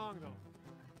am in the song, though.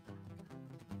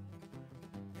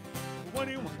 When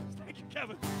he was, thank you.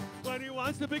 Kevin, when he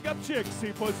wants to pick up chicks,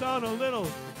 he puts on a little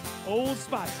Old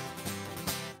Spice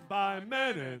by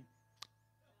minute.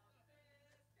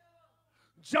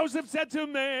 Joseph said to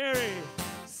Mary,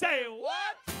 say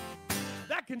what?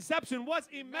 That conception was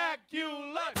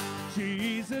immaculate.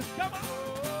 Jesus, come on.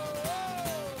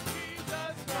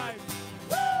 Jesus Christ.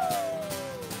 Woo!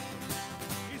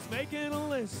 He's making a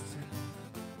list.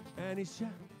 And he's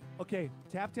okay,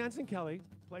 Tap Dancing Kelly,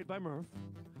 played by Murph,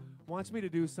 wants me to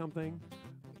do something.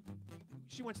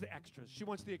 She wants the extras. She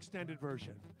wants the extended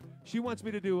version. She wants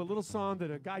me to do a little song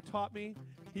that a guy taught me.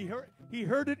 He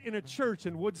heard it in a church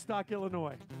in Woodstock,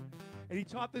 Illinois. And he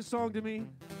taught this song to me.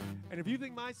 And if you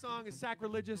think my song is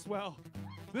sacrilegious, well,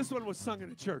 this one was sung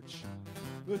in a church.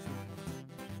 Listen.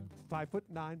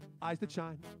 5'9", eyes that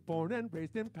shine, born and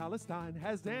raised in Palestine.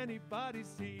 Has anybody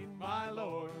seen my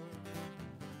Lord?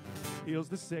 Heals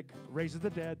the sick, raises the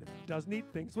dead, does neat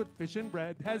things with fish and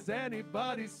bread. Has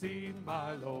anybody seen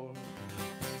my Lord?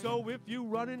 So if you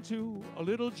run into a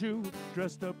little Jew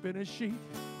dressed up in a sheet,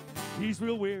 he's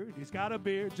real weird, he's got a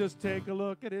beard, just take a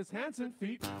look at his hands and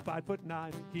feet.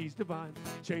 5'9", he's divine,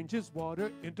 changes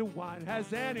water into wine.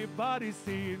 Has anybody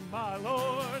seen my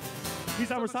Lord? He's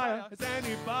our Messiah. Has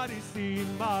anybody seen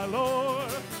my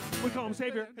Lord? We call him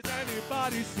Savior. Has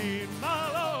anybody seen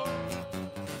my Lord?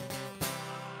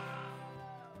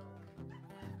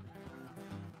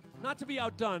 Not to be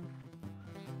outdone,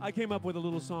 I came up with a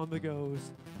little song that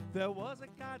goes, there was a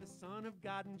guy, the Son of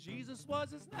God, and Jesus was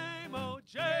his name. Oh,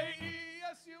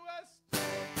 J-E-S-U-S,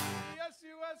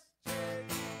 J-E-S-U-S,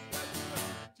 J-E-S-U-S.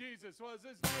 Jesus was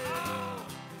his name. Ah!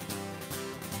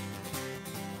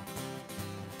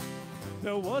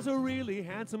 There was a really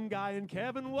handsome guy, and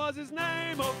Kevin was his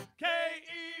name. Oh,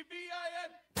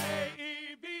 K-E-V-I-N,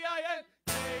 K-E-V-I-N,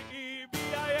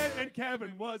 K-E-V-I-N, and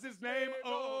Kevin was his name.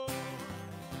 Oh.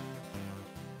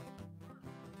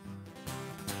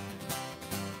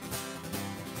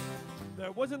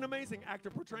 There was an amazing actor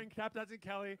portraying Tap Dancing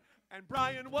Kelly, and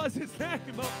Brian was his name.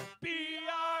 Oh,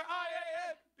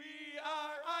 B-R-I-A-N,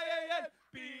 B-R-I-A-N,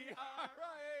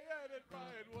 B-R-I-A-N, and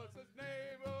Brian was his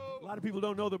name. Oh. A lot of people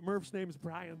don't know that Murph's name is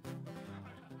Brian.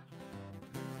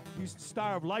 He's the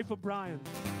star of Life of Brian,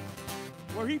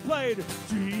 where he played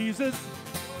Jesus,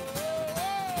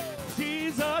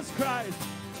 Jesus Christ.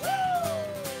 Woo!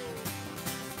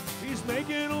 He's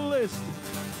making a list,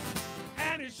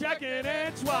 and he's checking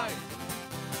it twice.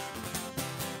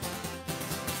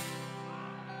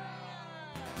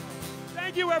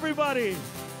 Thank you, everybody.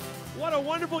 What a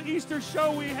wonderful Easter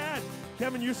show we had.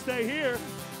 Kevin, you stay here.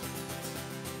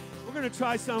 We're going to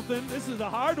try something. This is a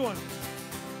hard one.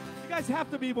 You guys have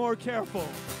to be more careful.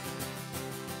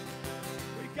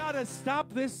 We got to stop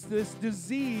this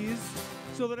disease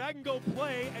so that I can go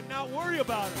play and not worry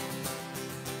about it.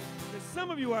 Because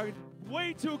some of you are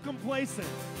way too complacent.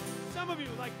 Some of you,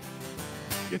 like,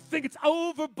 you think it's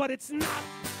over, but it's not.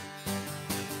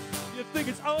 You think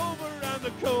it's over and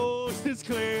the coast is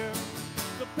clear.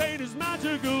 The pain has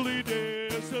magically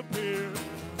disappeared.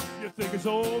 You think it's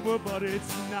over, but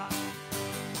it's not.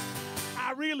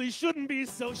 I really shouldn't be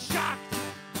so shocked.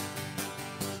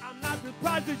 I'm not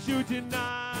surprised that you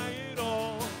deny it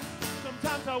all.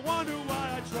 Sometimes I wonder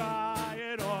why I try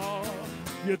it all.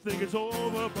 You think it's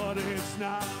over, but it's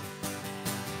not.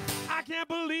 I can't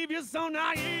believe you're so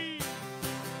naive.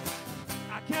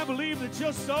 I can't believe that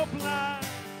you're so blind.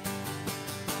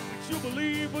 That you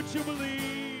believe what you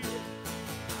believe.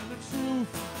 And the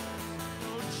truth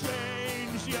don't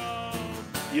change you.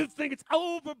 You think it's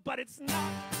over, but it's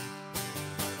not.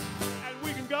 And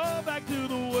we can go back to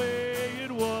the way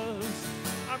it was.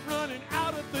 I'm running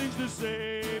out of things to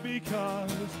say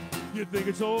because you think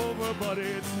it's over, but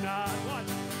it's not. What?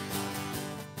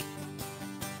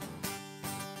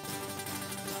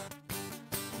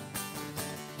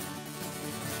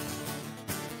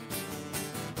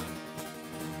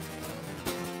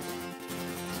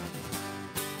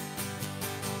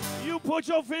 You put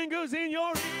your fingers in your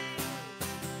ears.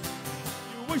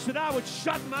 You wish that I would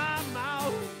shut my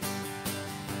mouth.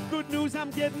 Good news, I'm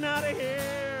getting out of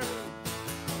here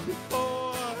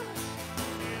before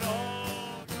it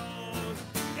all goes.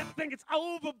 You think it's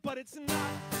over, but it's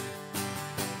not.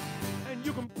 And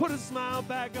you can put a smile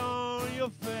back on your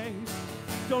face.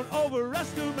 Don't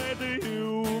overestimate the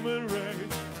human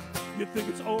race. You think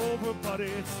it's over, but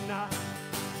it's not.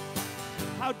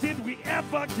 How did we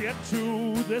ever get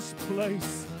to this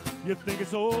place? You think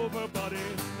it's over, but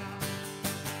it's not.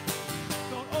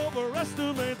 Don't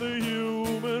overestimate the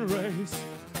human race.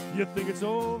 You think it's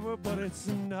over, but it's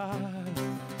not.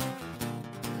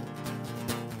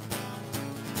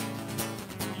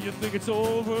 You think it's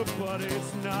over, but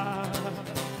it's not.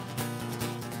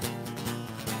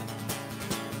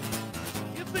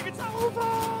 over.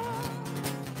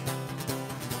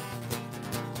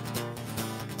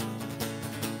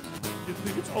 You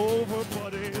think it's over,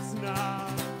 but it's not.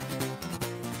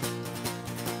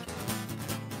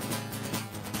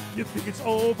 You think it's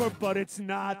over, but it's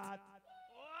not.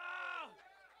 Wow.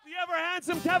 The ever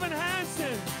handsome Kevin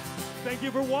Hansen. Thank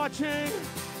you for watching.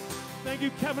 Thank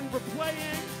you, Kevin, for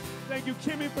playing. Thank you,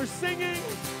 Kimmy, for singing.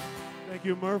 Thank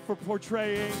you, Murph, for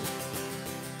portraying.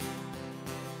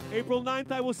 April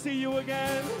 9th, I will see you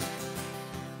again.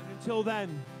 And until then,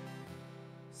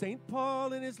 St.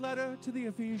 Paul in his letter to the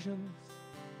Ephesians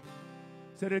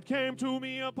said, it came to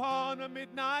me upon a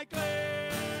midnight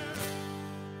glare.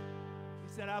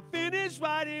 He said, I finished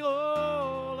writing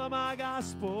all of my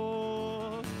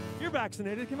gospel. You're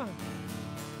vaccinated, come on.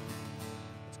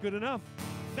 It's good enough.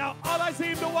 Now all I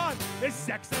seem to want is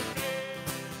sex and beer.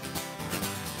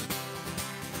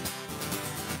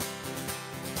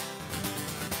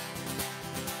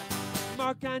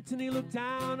 Mark Antony looked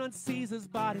down on Caesar's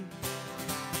body.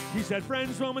 He said,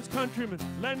 friends, Romans, countrymen,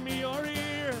 lend me your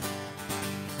ear.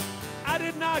 I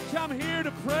did not come here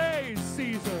to praise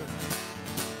Caesar.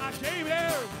 I came here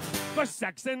for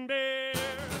sex and beer.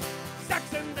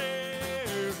 Sex and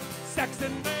beer. Sex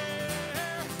and beer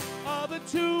are the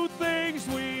two things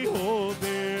we hold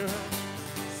dear.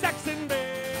 Sex and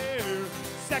beer.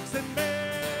 Sex and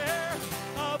beer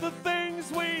are the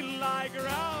things we like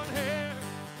around here.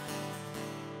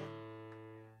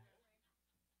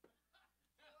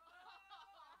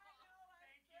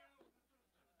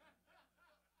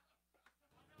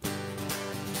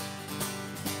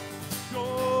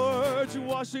 George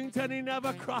Washington, he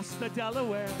never crossed the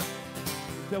Delaware.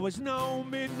 There was no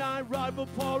midnight ride for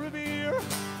Paul Revere.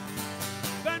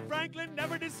 Ben Franklin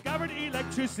never discovered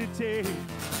electricity.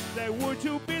 They were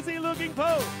too busy looking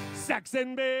for sex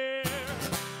and beer.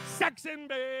 Sex and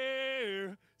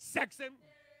beer. Sex and beer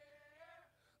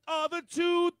are the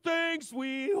two things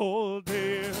we hold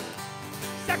dear.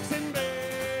 Sex and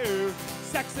beer.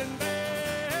 Sex and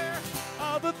beer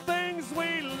are the things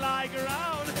we like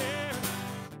around here.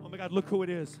 Oh my God, look who it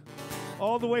is.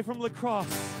 All the way from La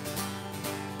Crosse.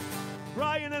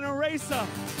 Brian and Eraser.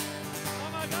 Oh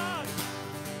my God.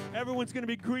 Everyone's going to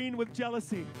be green with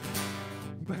jealousy.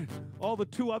 But all the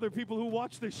two other people who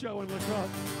watch this show in La Crosse.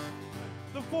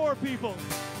 The four people.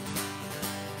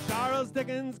 Charles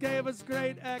Dickens gave us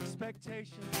Great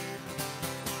Expectations.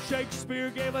 Shakespeare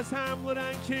gave us Hamlet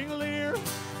and King Lear.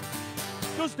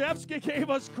 Dostoevsky gave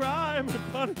us Crime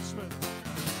and Punishment.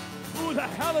 Who the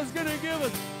hell is going to give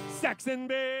us sex and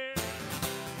beer?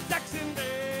 Sex and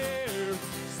beer.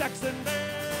 Sex and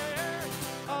beer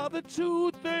are the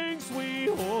two things we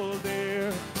hold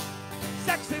dear.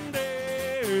 Sex and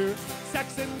beer.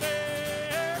 Sex and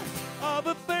beer are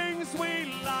the things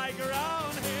we like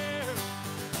around here.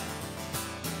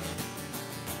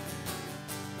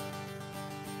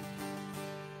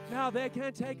 Now they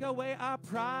can't take away our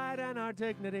pride and our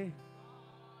dignity.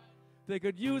 They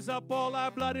could use up all our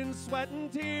blood and sweat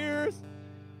and tears.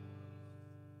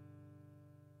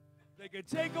 They could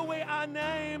take away our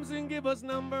names and give us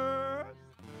numbers.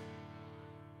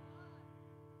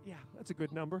 Yeah, that's a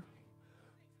good number.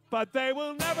 But they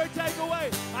will never take away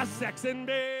our sex and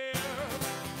beer.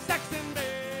 Sex and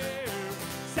beer.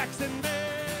 Sex and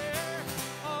beer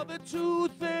are the two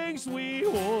things we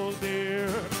hold dear.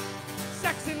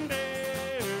 Sex and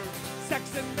beer.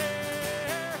 Sex and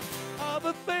beer are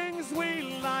the things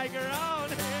we like around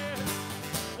here.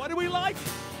 What do we like?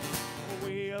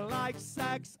 We like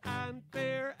sex and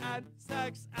beer and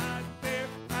sex and beer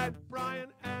and Brian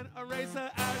and Eraser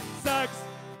and sex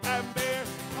and beer.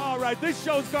 All right, this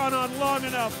show's gone on long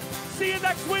enough. See you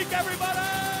next week,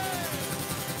 everybody!